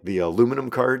aluminum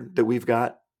card that we've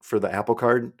got for the Apple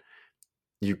Card,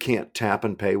 you can't tap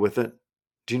and pay with it?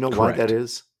 Do you know why that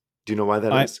is? Do you know why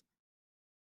that is?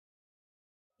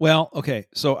 Well, okay.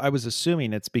 So I was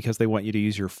assuming it's because they want you to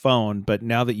use your phone, but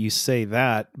now that you say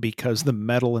that, because the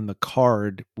metal in the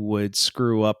card would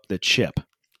screw up the chip.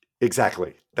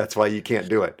 Exactly. That's why you can't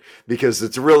do it, because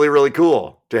it's really, really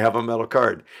cool to have a metal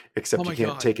card, except you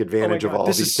can't take advantage of all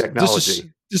these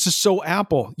technology. This is so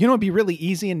Apple. You know, it'd be really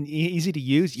easy to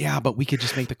use. Yeah, but we could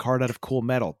just make the card out of cool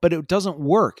metal, but it doesn't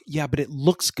work. Yeah, but it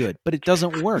looks good, but it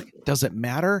doesn't work. Does it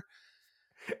matter?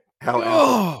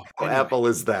 How Apple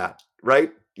is that,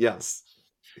 right? Yes.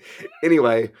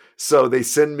 Anyway, so they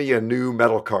send me a new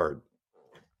metal card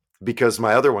because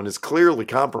my other one is clearly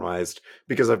compromised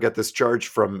because I've got this charge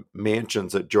from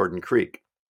mansions at Jordan Creek.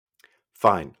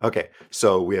 Fine. Okay.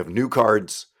 So we have new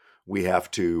cards. We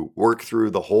have to work through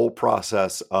the whole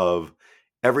process of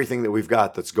everything that we've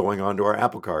got that's going on to our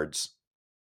Apple cards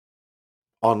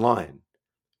online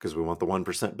because we want the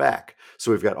 1% back.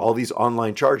 So we've got all these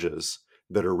online charges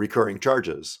that are recurring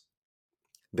charges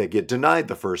that get denied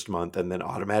the first month and then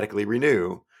automatically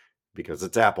renew because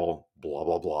it's Apple, blah,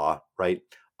 blah, blah, right?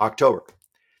 October,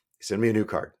 send me a new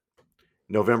card.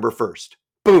 November 1st,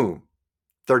 boom,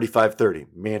 3530,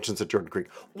 Mansions at Jordan Creek.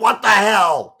 What the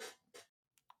hell?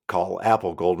 Call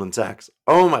Apple, Goldman Sachs.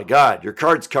 Oh my God, your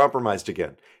card's compromised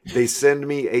again. They send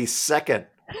me a second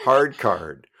hard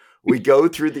card. We go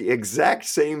through the exact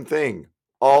same thing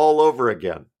all over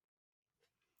again.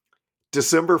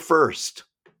 December 1st,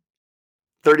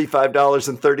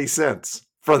 $35.30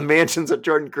 from Mansions at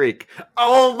Jordan Creek.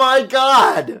 Oh my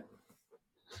God.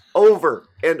 Over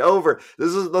and over.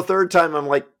 This is the third time I'm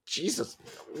like, Jesus,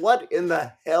 what in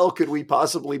the hell could we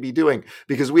possibly be doing?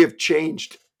 Because we have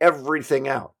changed everything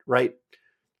out, right?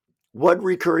 What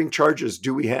recurring charges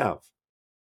do we have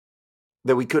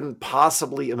that we couldn't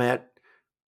possibly imagine?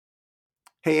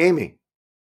 Hey, Amy,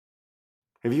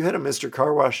 have you had a Mr.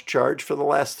 Car Wash charge for the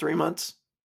last 3 months?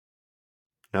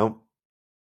 No.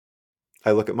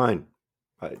 I look at mine.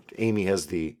 Amy has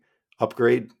the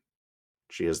upgrade.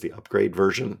 She has the upgrade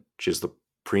version. She has the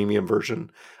premium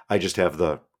version. I just have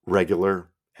the regular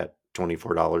at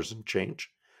 $24 and change.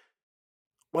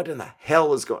 What in the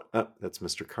hell is going on? That's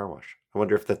Mr. Car Wash. I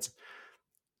wonder if that's...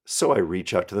 So I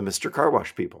reach out to the Mr. Car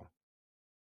Wash people.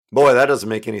 Boy, that doesn't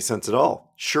make any sense at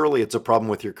all. Surely it's a problem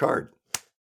with your card.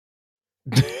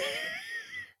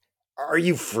 Are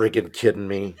you friggin' kidding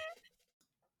me?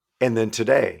 And then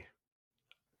today,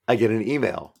 I get an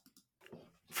email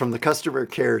from the customer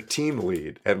care team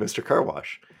lead at Mr. Car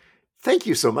Wash. Thank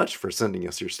you so much for sending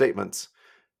us your statements.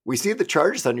 We see the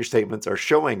charges on your statements are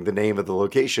showing the name of the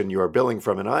location you are billing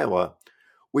from in Iowa,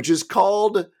 which is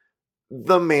called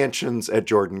the Mansions at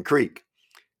Jordan Creek.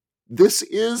 This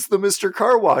is the Mr.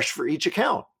 Car Wash for each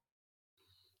account.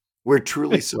 We're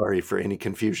truly sorry for any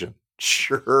confusion.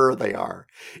 Sure they are.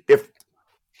 If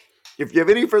you have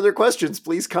any further questions,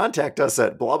 please contact us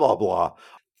at blah, blah, blah.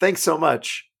 Thanks so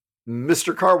much,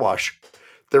 Mr. Car Wash.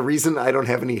 The reason I don't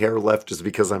have any hair left is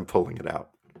because I'm pulling it out.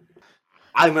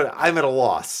 I'm at a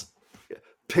loss.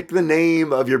 Pick the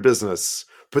name of your business.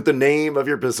 Put the name of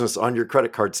your business on your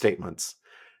credit card statements.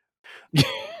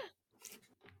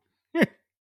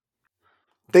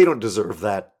 They don't deserve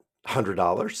that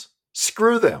 $100.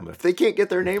 Screw them. If they can't get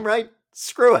their name right,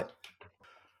 screw it.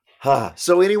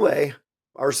 So anyway,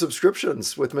 our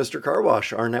subscriptions with Mr. Car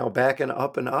Wash are now back and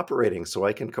up and operating so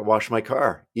I can wash my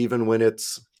car, even when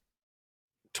it's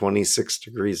 26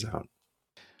 degrees out.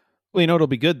 Well, you know what'll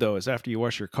be good, though, is after you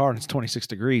wash your car and it's 26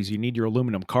 degrees, you need your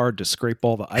aluminum card to scrape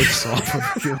all the ice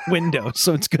off of your window.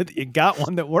 So it's good that you got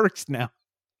one that works now.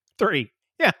 3.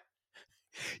 Yeah.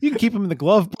 You can keep them in the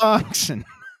glove box and...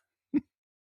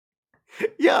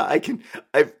 Yeah, I can.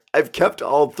 I've kept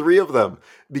all 3 of them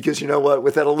because you know what?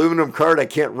 With that aluminum card, I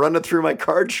can't run it through my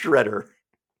card shredder.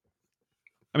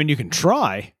 I mean, you can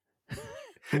try.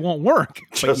 It won't work.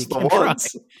 Just but the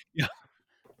once. Try.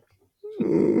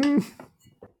 Yeah.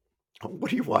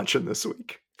 What are you watching this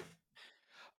week?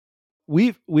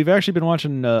 We've actually been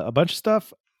watching a bunch of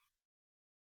stuff.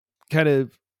 Kind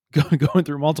of going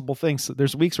through multiple things. So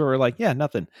there's weeks where we're like, yeah,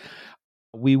 nothing.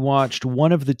 We watched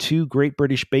one of the 2 Great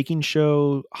British Baking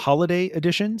Show holiday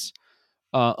editions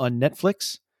on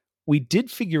Netflix. We did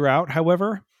figure out,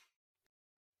 however,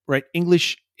 right,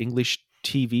 English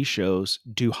TV shows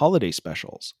do holiday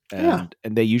specials, and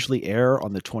they usually air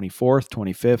on the 24th,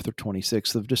 25th, or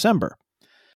 26th of December.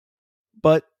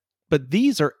 But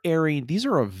these are airing; these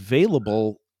are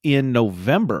available in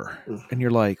November, and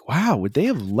you're like, wow, would they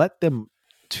have let them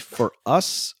for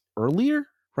us earlier,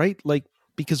 right? Like,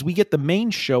 because we get the main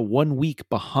show 1 week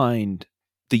behind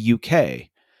the UK.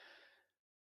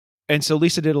 And so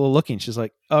Lisa did a little looking. She's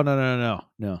like, oh, no.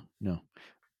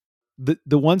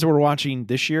 The ones we're watching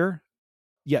this year,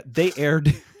 yeah, they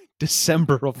aired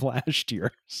December of last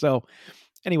year. So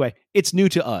anyway, it's new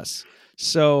to us.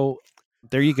 So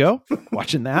there you go.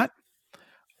 Watching that.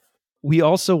 We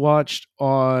also watched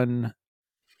on,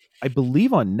 I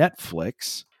believe on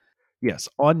Netflix. Yes,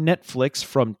 on Netflix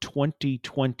from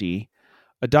 2020.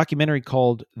 A documentary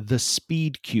called The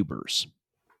Speed Cubers.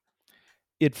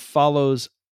 It follows,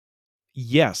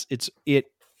 there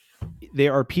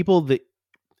are people that,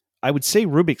 I would say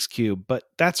Rubik's Cube, but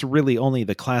that's really only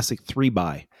the classic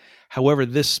 3x. However,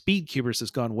 this Speed Cubers has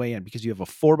gone way in because you have a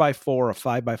 4x4, a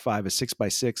 5x5, a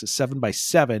 6x6, a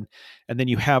 7x7, and then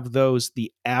you have those,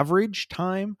 the average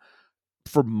time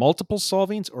for multiple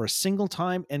solvings or a single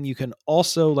time. And you can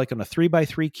also, like on a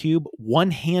 3x3 cube,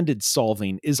 one-handed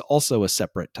solving is also a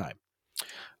separate time.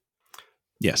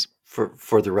 Yes.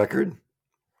 For the record,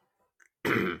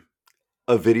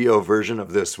 a video version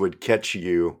of this would catch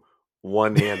you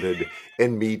one-handed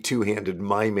and me two-handed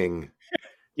miming.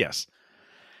 Yes.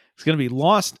 It's going to be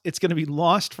lost. It's going to be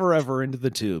lost forever into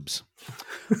the tubes.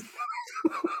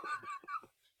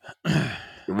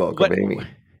 You're welcome, Amy.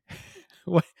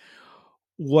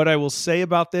 What I will say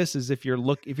about this is if you're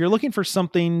looking for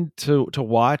something to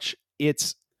watch,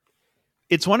 it's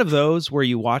one of those where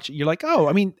you watch it, you're like, oh,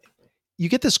 I mean, you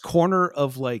get this corner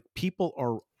of like people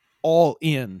are all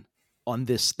in on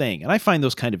this thing, and I find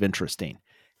those kind of interesting.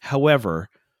 However,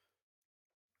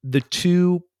 the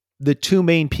two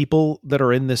main people that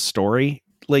are in this story,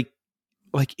 like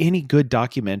any good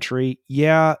documentary,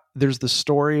 yeah, there's the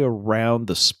story around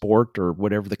the sport or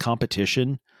whatever, the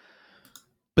competition,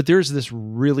 but there's this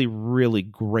really, really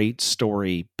great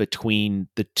story between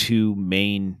the two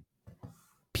main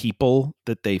people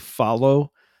that they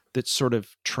follow that sort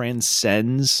of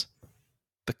transcends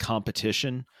the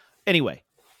competition. Anyway,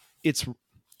 it's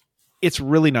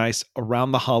really nice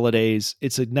around the holidays.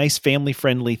 It's a nice family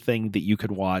friendly thing that you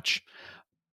could watch.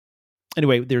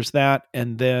 Anyway, there's that.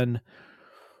 And then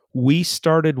we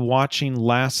started watching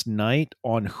last night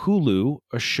on Hulu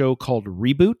a show called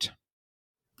Reboot.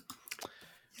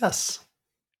 Yes.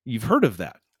 You've heard of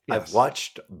that? Yes. I've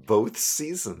watched both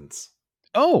seasons.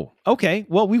 Oh, okay.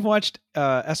 Well, we've watched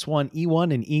S1,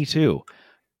 E1, and E2.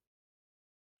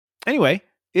 Anyway,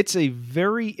 it's a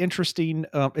very interesting.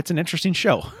 It's an interesting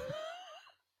show.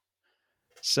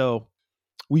 So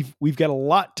we've got a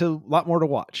lot more to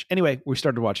watch. Anyway, we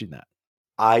started watching that.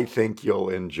 I think you'll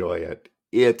enjoy it.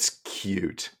 It's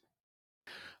cute.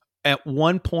 At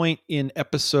one point in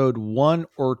episode 1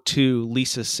 or 2,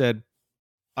 Lisa said,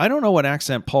 I don't know what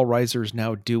accent Paul Reiser is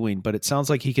now doing, but it sounds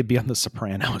like he could be on The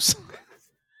Sopranos.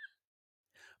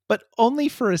 But only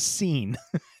for a scene.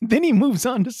 Then he moves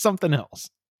on to something else.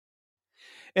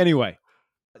 Anyway,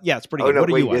 yeah, it's pretty good. No, what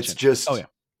are you watching? It's just,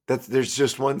 there's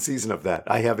just one season of that.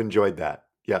 I have enjoyed that.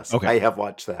 Yes, okay. I have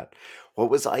watched that. What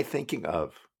was I thinking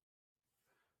of?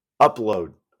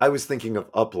 Upload. I was thinking of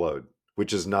Upload,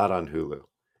 which is not on Hulu.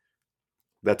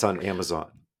 That's on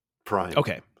Amazon Prime.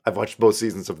 Okay. I've watched both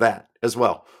seasons of that as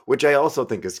well, which I also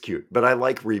think is cute, but I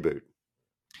like Reboot.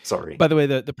 Sorry. By the way,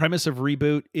 the premise of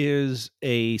Reboot is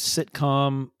a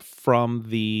sitcom from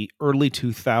the early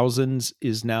 2000s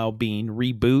is now being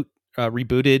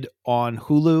rebooted on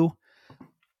Hulu,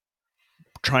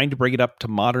 trying to bring it up to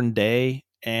modern day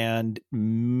and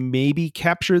maybe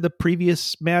capture the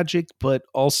previous magic, but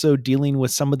also dealing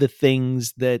with some of the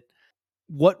things that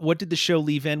what did the show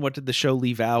leave in? What did the show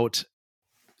leave out?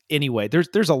 Anyway,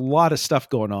 there's a lot of stuff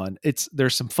going on.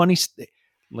 There's some funny,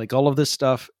 like all of this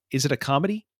stuff. Is it a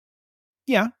comedy?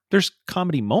 Yeah, there's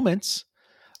comedy moments.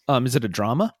 Is it a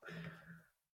drama?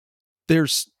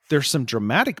 There's some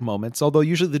dramatic moments, although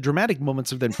usually the dramatic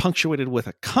moments are then punctuated with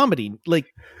a comedy. Like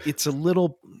it's a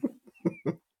little,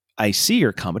 I see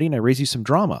your comedy and I raise you some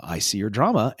drama. I see your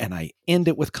drama and I end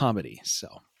it with comedy. So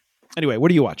anyway,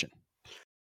 what are you watching?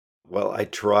 Well, I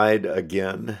tried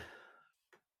again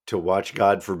to watch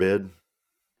God Forbid.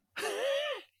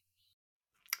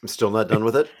 I'm still not done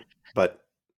with it, but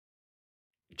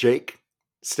Jake,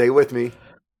 stay with me.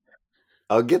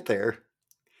 I'll get there.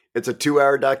 It's a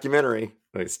 2-hour documentary.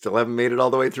 I still haven't made it all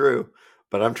the way through,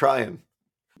 but I'm trying.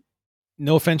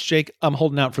 No offense, Jake. I'm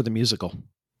holding out for the musical.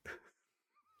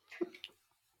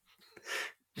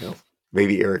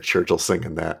 Maybe Eric Church will sing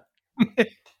in that.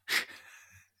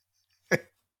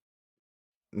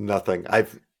 Nothing.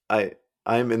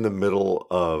 I'm in the middle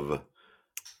of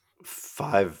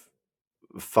five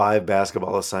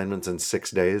basketball assignments in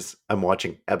 6 days. I'm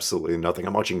watching absolutely nothing.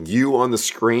 I'm watching you on the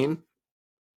screen.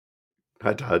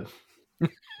 Hi, Todd.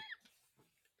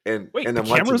 And the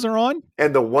cameras are on?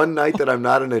 And the one night that I'm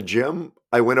not in a gym,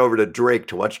 I went over to Drake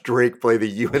to watch Drake play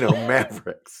the UNO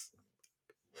Mavericks.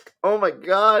 Oh my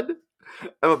God.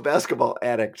 I'm a basketball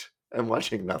addict. I'm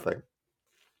watching nothing.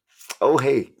 Oh,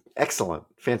 hey. Excellent.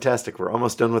 Fantastic. We're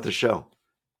almost done with the show.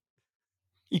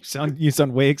 You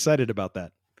sound way excited about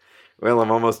that. Well,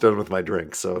 I'm almost done with my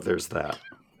drink, so there's that.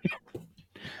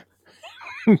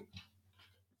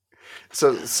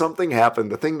 So something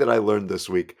happened. The thing that I learned this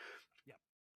week,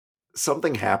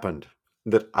 something happened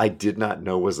that I did not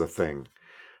know was a thing.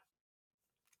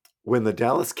 When the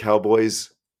Dallas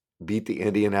Cowboys beat the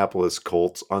Indianapolis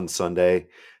Colts on Sunday,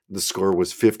 the score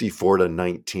was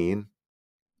 54-19.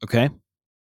 Okay.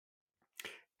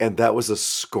 And that was a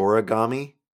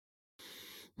scoregami.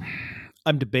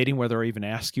 I'm debating whether I even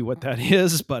ask you what that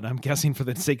is, but I'm guessing for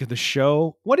the sake of the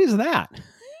show. What is that?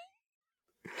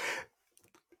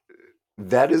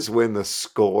 That is when the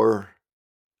score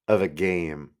of a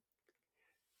game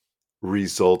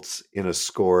results in a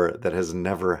score that has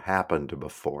never happened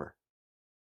before.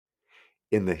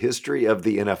 In the history of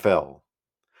the NFL,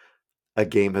 a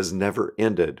game has never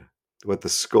ended with a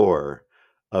score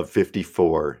of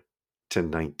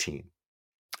 54-19.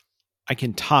 I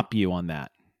can top you on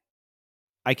that.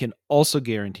 I can also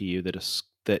guarantee you that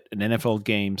an NFL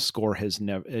game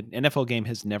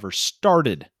has never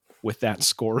started with that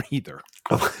score either.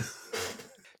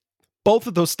 Both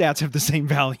of those stats have the same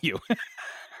value.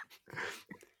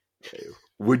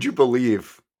 Would you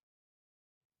believe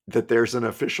that there's an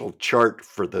official chart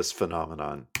for this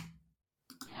phenomenon?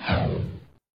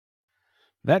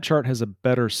 That chart has a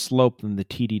better slope than the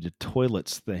TD to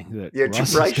toilets thing that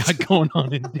Russ right. has got going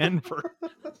on in Denver.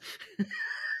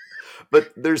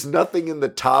 But there's nothing in the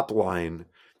top line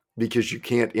because you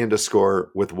can't end a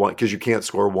score with one, because you can't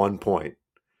score 1 point.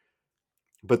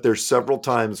 But there's several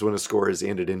times when a score is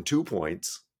ended in 2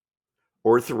 points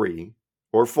or 3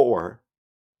 or 4,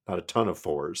 not a ton of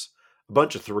 4s, a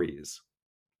bunch of 3s.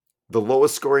 The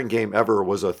lowest scoring game ever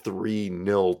was a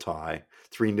 3-0 tie.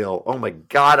 3-0. Oh my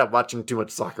God, I'm watching too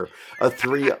much soccer. A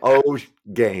 3-0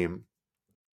 game.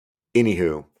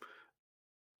 Anywho,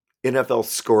 NFL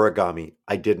Scoregami.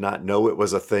 I did not know it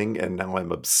was a thing, and now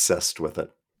I'm obsessed with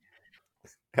it.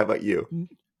 How about you?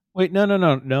 Wait,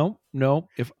 no.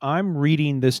 If I'm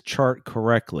reading this chart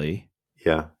correctly,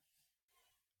 yeah,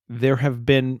 there's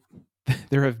been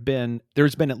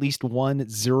at least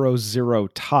 1-0-0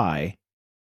 tie.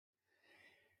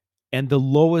 And the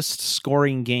lowest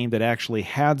scoring game that actually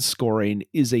had scoring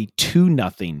is a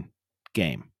 2-0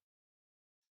 game.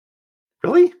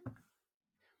 Really?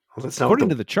 Well, that's not according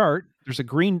to the chart. There's a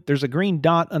green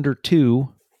dot under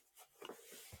 2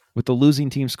 with the losing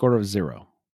team score of 0.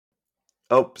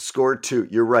 Oh, score 2.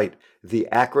 You're right. The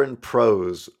Akron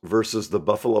Pros versus the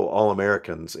Buffalo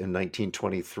All-Americans in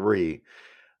 1923.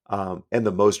 And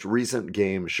the most recent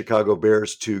game, Chicago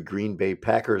Bears 2, Green Bay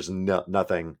Packers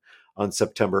nothing on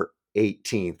September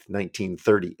 18th,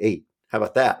 1938. How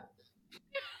about that?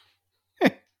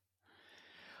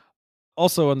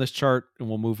 Also on this chart, and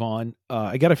we'll move on,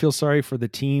 I got to feel sorry for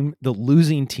the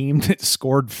losing team that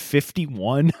scored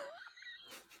 51.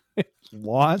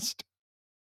 Lost.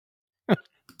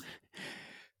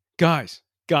 Guys,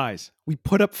 we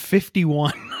put up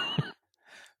 51.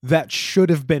 That should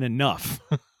have been enough.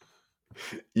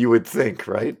 You would think,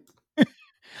 right?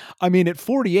 I mean, at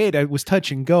 48, I was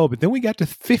touch and go, but then we got to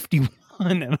 51,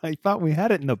 and I thought we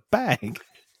had it in the bag.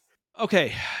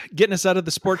 Okay, getting us out of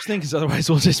the sports thing, because otherwise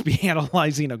we'll just be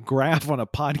analyzing a graph on a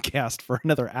podcast for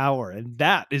another hour, and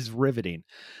that is riveting.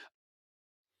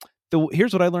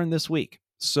 Here's what I learned this week.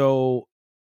 So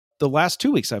the last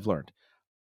 2 weeks I've learned.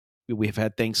 We've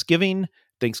had Thanksgiving.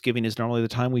 Thanksgiving is normally the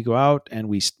time we go out and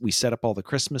we set up all the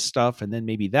Christmas stuff. And then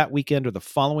maybe that weekend or the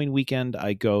following weekend,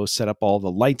 I go set up all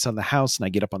the lights on the house and I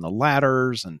get up on the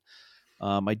ladders and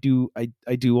I do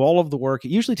all of the work.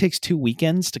 It usually takes 2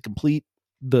 weekends to complete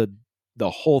the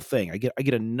whole thing. I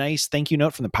get a nice thank you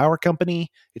note from the power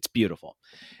company. It's beautiful.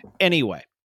 Anyway,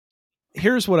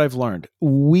 here's what I've learned.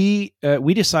 We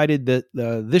decided that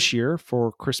this year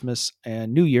for Christmas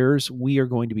and New Year's, we are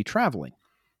going to be traveling.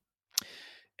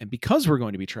 And because we're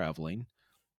going to be traveling,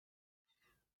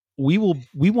 we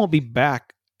won't be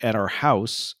back at our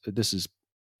house. This is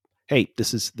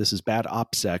bad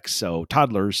OPSEC. So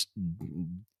toddlers,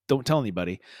 don't tell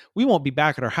anybody. We won't be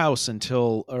back at our house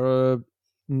until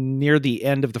near the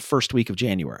end of the first week of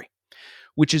January,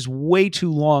 which is way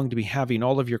too long to be having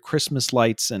all of your Christmas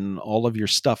lights and all of your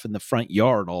stuff in the front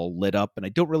yard all lit up. And I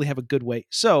don't really have a good way.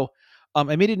 So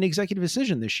I made an executive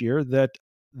decision this year that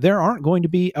there aren't going to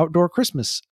be outdoor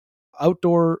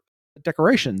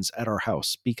decorations at our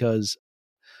house because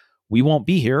we won't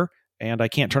be here and I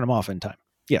can't turn them off in time.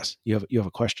 Yes, you have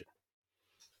a question.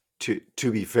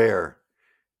 To be fair,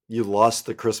 you lost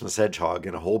the Christmas hedgehog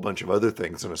and a whole bunch of other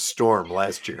things in a storm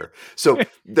last year. So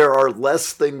there are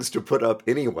less things to put up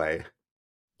anyway.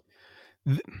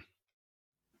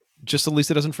 Just at least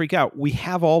it doesn't freak out. We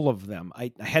have all of them.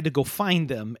 I had to go find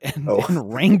them and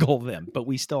wrangle them, but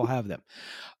we still have them.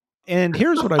 And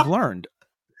here's what I've learned.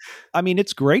 I mean,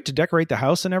 it's great to decorate the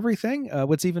house and everything.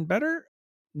 What's even better,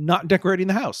 not decorating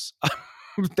the house.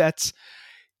 That's,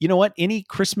 you know what? Any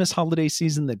Christmas holiday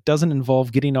season that doesn't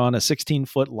involve getting on a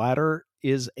 16-foot ladder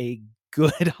is a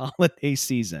good holiday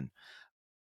season.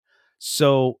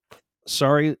 So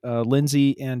sorry,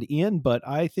 Lindsay and Ian, but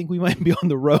I think we might be on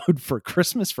the road for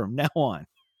Christmas from now on.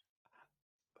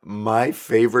 My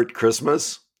favorite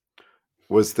Christmas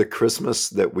was the Christmas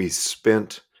that we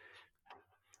spent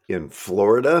in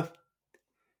Florida.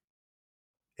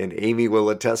 And Amy will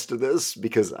attest to this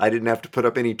because I didn't have to put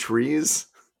up any trees.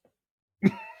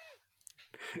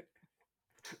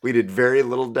 We did very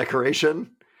little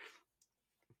decoration.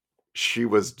 She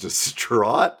was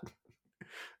distraught,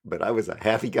 but I was a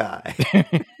happy guy.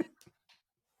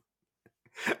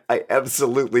 I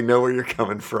absolutely know where you're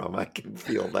coming from. I can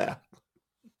feel that.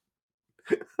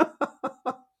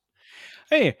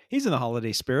 Hey, he's in the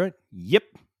holiday spirit. Yep,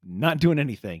 not doing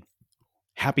anything.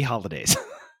 Happy holidays.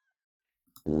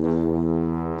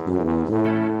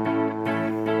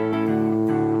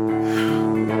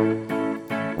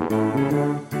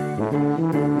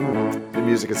 The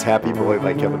music is Happy Boy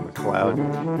by Kevin MacLeod.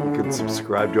 You can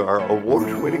subscribe to our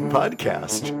award-winning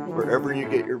podcast wherever you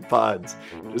get your pods.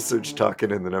 Just search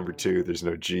Talkin' in the number 2. There's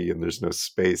no G and there's no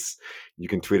space. You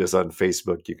can tweet us on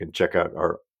Facebook. You can check out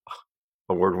our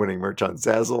award-winning merch on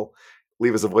Zazzle.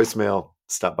 Leave us a voicemail.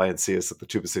 Stop by and see us at the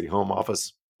Tuba City home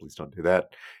office. Please don't do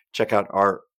that. Check out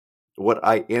our what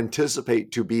I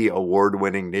anticipate to be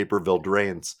award-winning Naperville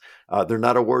drains. They're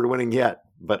not award-winning yet,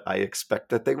 but I expect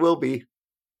that they will be.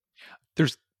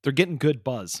 They're getting good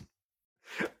buzz.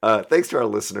 Thanks to our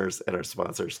listeners and our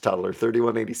sponsors, Toddler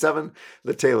 3187,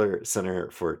 the Taylor Center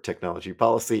for Technology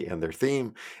Policy and their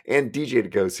theme, and DJ to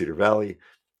Go Cedar Valley.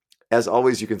 As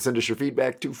always, you can send us your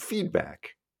feedback to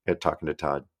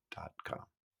feedback@talkingtotodd.com.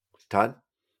 Todd?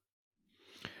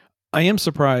 I am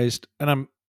surprised, and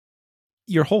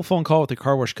your whole phone call with the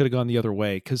car wash could have gone the other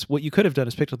way, because what you could have done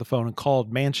is picked up the phone and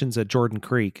called Mansions at Jordan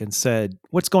Creek and said,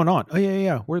 what's going on? Oh,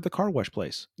 yeah. We're the car wash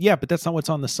place. Yeah, but that's not what's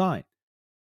on the sign.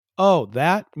 Oh,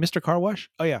 that? Mr. Car Wash?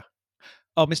 Oh, yeah.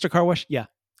 Oh, Mr. Car Wash? Yeah.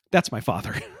 That's my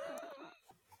father.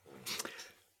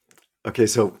 Okay,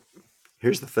 so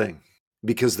here's the thing.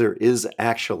 Because there is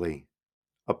actually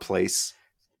a place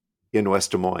in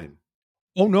West Des Moines.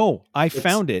 Oh, no. It's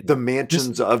found it. The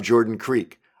Mansions of Jordan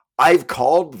Creek. I've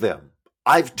called them.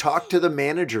 I've talked to the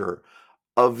manager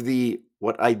of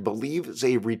what I believe is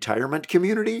a retirement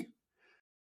community,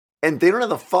 and they don't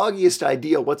have the foggiest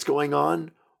idea what's going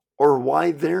on or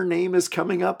why their name is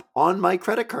coming up on my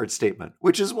credit card statement,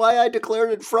 which is why I declared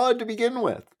it fraud to begin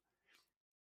with.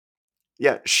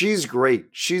 Yeah, she's great.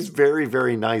 She's very,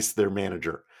 very nice, their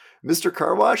manager. Mr.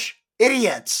 Car Wash,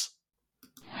 idiots.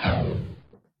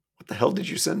 What the hell did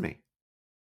you send me?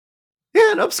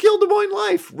 Yeah, an upscale Des Moines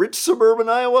life. Rich suburban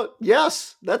Iowa.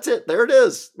 Yes, that's it. There it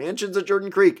is. Mansions at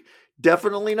Jordan Creek.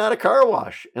 Definitely not a car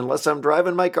wash, unless I'm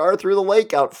driving my car through the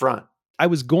lake out front. I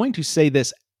was going to say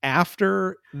this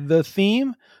after the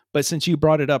theme, but since you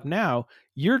brought it up now,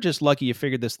 you're just lucky you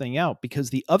figured this thing out, because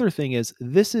the other thing is,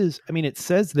 it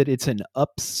says that it's an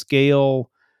upscale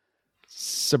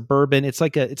suburban. It's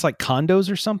like condos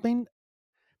or something.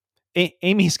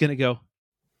 Amy's going to go,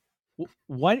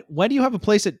 why do you have a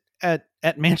place at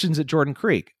Mansions at Jordan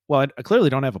Creek? Well, I clearly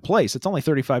don't have a place. It's only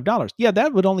 $35. Yeah,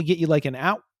 that would only get you like an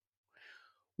hour.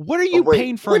 What are you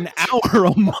paying for an hour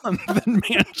a month in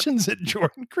Mansions at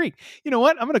Jordan Creek? You know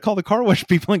what? I'm going to call the car wash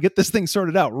people and get this thing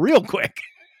sorted out real quick.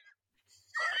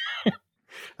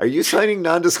 Are you signing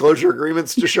non-disclosure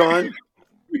agreements to Sean?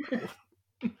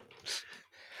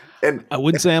 And I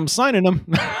wouldn't say I'm signing them.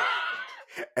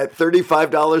 At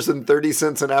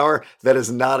 $35.30 an hour, that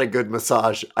is not a good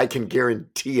massage. I can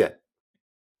guarantee it.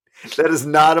 That is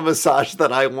not a massage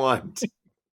that I want.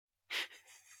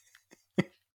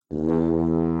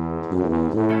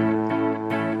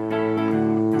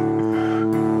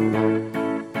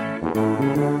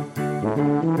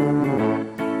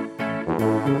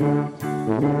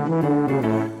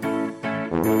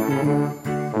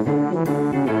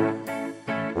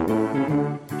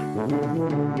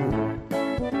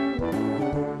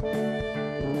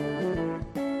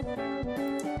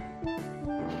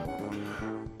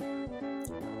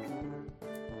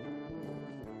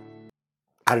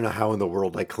 I don't know how in the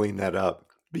world I cleaned that up,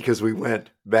 because we went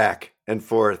back and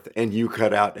forth and you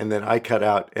cut out and then I cut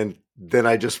out and then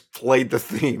I just played the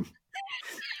theme.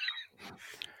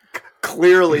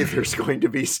 Clearly there's going to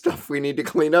be stuff we need to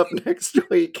clean up next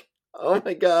week. Oh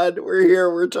my God, we're here.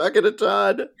 We're talking to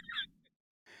Todd.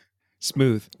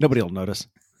 Smooth. Nobody will notice.